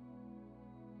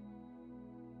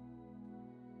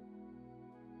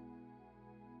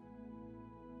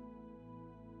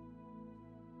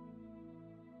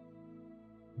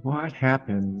 What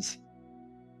happens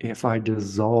if I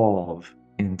dissolve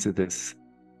into this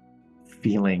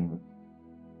feeling?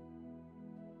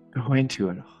 Go into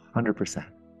it 100%.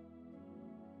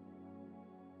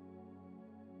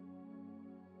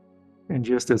 And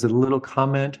just as a little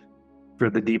comment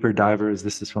for the deeper divers,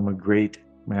 this is from a great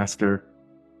master.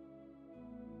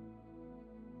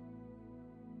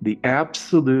 The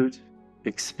absolute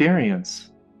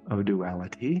experience of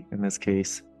duality, in this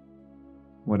case,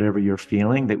 whatever you're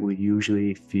feeling that we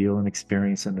usually feel and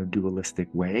experience in a dualistic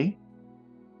way,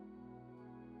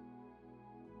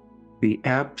 the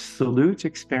absolute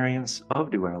experience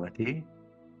of duality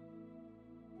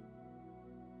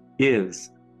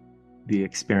is the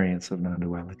experience of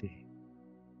non-duality.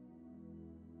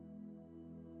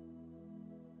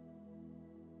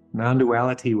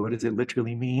 Non-duality, what does it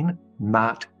literally mean?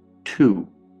 Not to.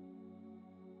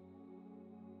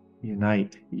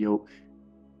 Unite, yoke.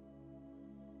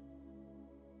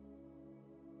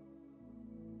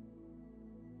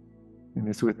 And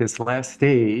it's with this last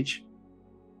stage,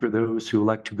 for those who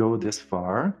like to go this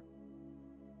far,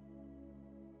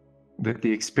 that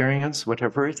the experience,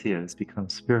 whatever it is,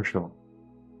 becomes spiritual,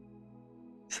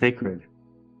 sacred.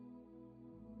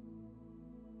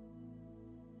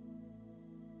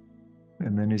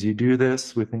 And then as you do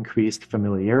this with increased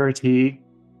familiarity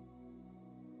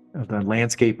of the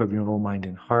landscape of your own mind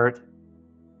and heart,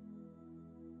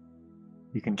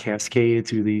 you can cascade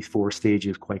through these 4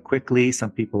 stages quite quickly.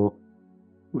 Some people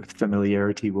with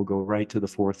familiarity will go right to the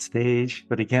 4th stage.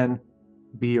 But again,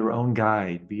 be your own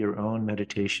guide, be your own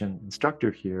meditation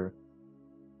instructor here.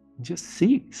 And just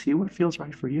see what feels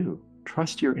right for you.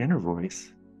 Trust your inner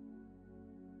voice.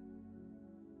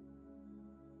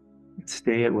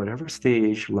 Stay at whatever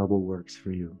stage level works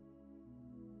for you.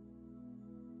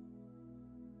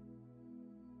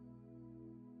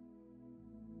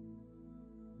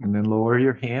 And then lower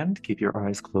your hand, keep your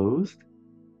eyes closed.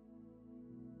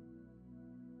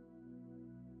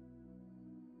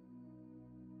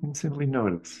 And simply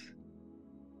notice.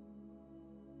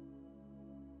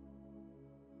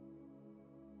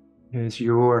 Is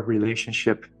your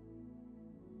relationship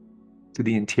to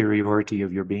the interiority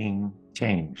of your being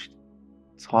changed,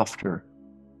 softer,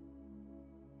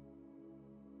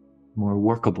 more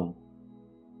workable,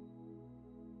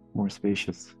 more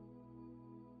spacious?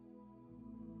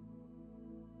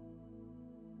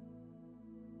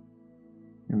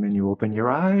 And then you open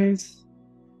your eyes.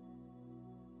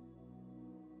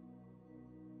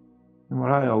 And what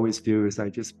I always do is I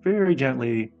just very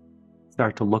gently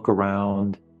start to look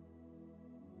around,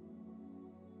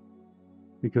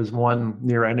 because one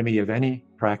near enemy of any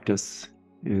practice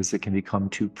is it can become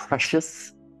too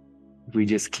precious if we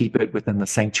just keep it within the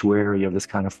sanctuary of this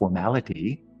kind of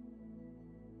formality.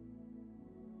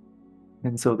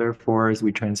 And so therefore, as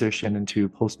we transition into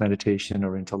post-meditation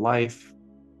or into life,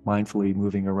 mindfully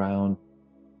moving around,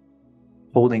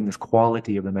 holding this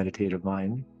quality of the meditative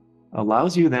mind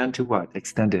allows you then to what?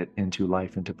 Extend it into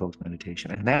life, into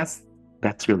post-meditation. And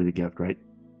that's really the gift, right?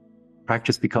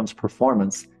 Practice becomes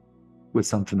performance with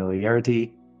some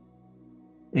familiarity,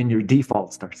 and your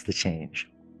default starts to change.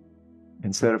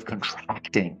 Instead of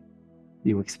contracting,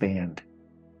 you expand.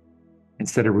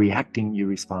 Instead of reacting, you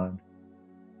respond.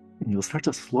 And you'll start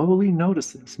to slowly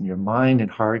notice this, and your mind and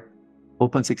heart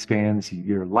opens, expands.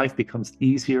 Your life becomes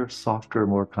easier, softer,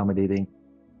 more accommodating.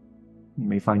 You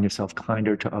may find yourself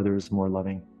kinder to others, more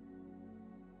loving.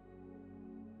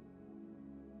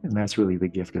 And that's really the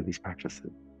gift of these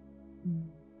practices.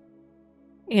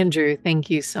 Andrew, thank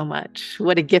you so much.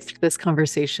 What a gift this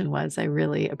conversation was. I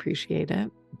really appreciate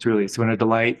it. It's been a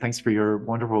delight. Thanks for your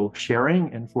wonderful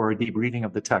sharing and for a deep reading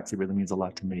of the text. It really means a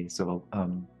lot to me. So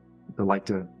delight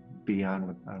to be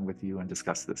on with you and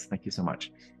discuss this. Thank you so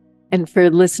much. And for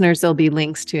listeners, there'll be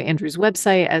links to Andrew's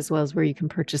website as well as where you can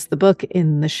purchase the book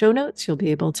in the show notes. You'll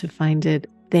be able to find it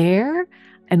there.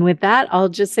 And with that, I'll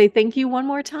just say thank you one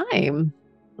more time.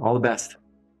 All the best.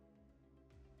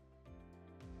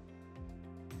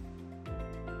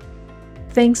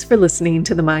 Thanks for listening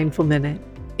to the Mindful Minute.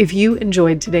 If you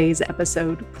enjoyed today's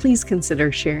episode, please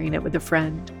consider sharing it with a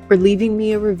friend or leaving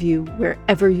me a review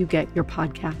wherever you get your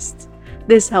podcasts.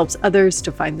 This helps others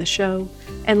to find the show,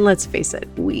 and let's face it,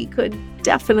 we could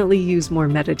definitely use more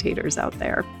meditators out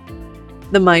there.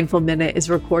 The Mindful Minute is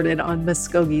recorded on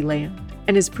Muskogee land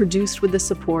and is produced with the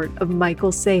support of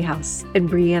Michael Sayhouse and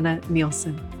Brianna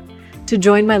Nielsen. To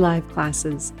join my live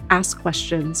classes, ask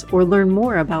questions, or learn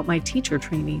more about my teacher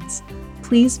trainings,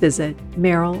 please visit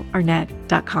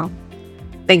merylarnett.com.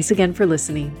 Thanks again for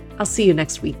listening. I'll see you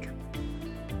next week.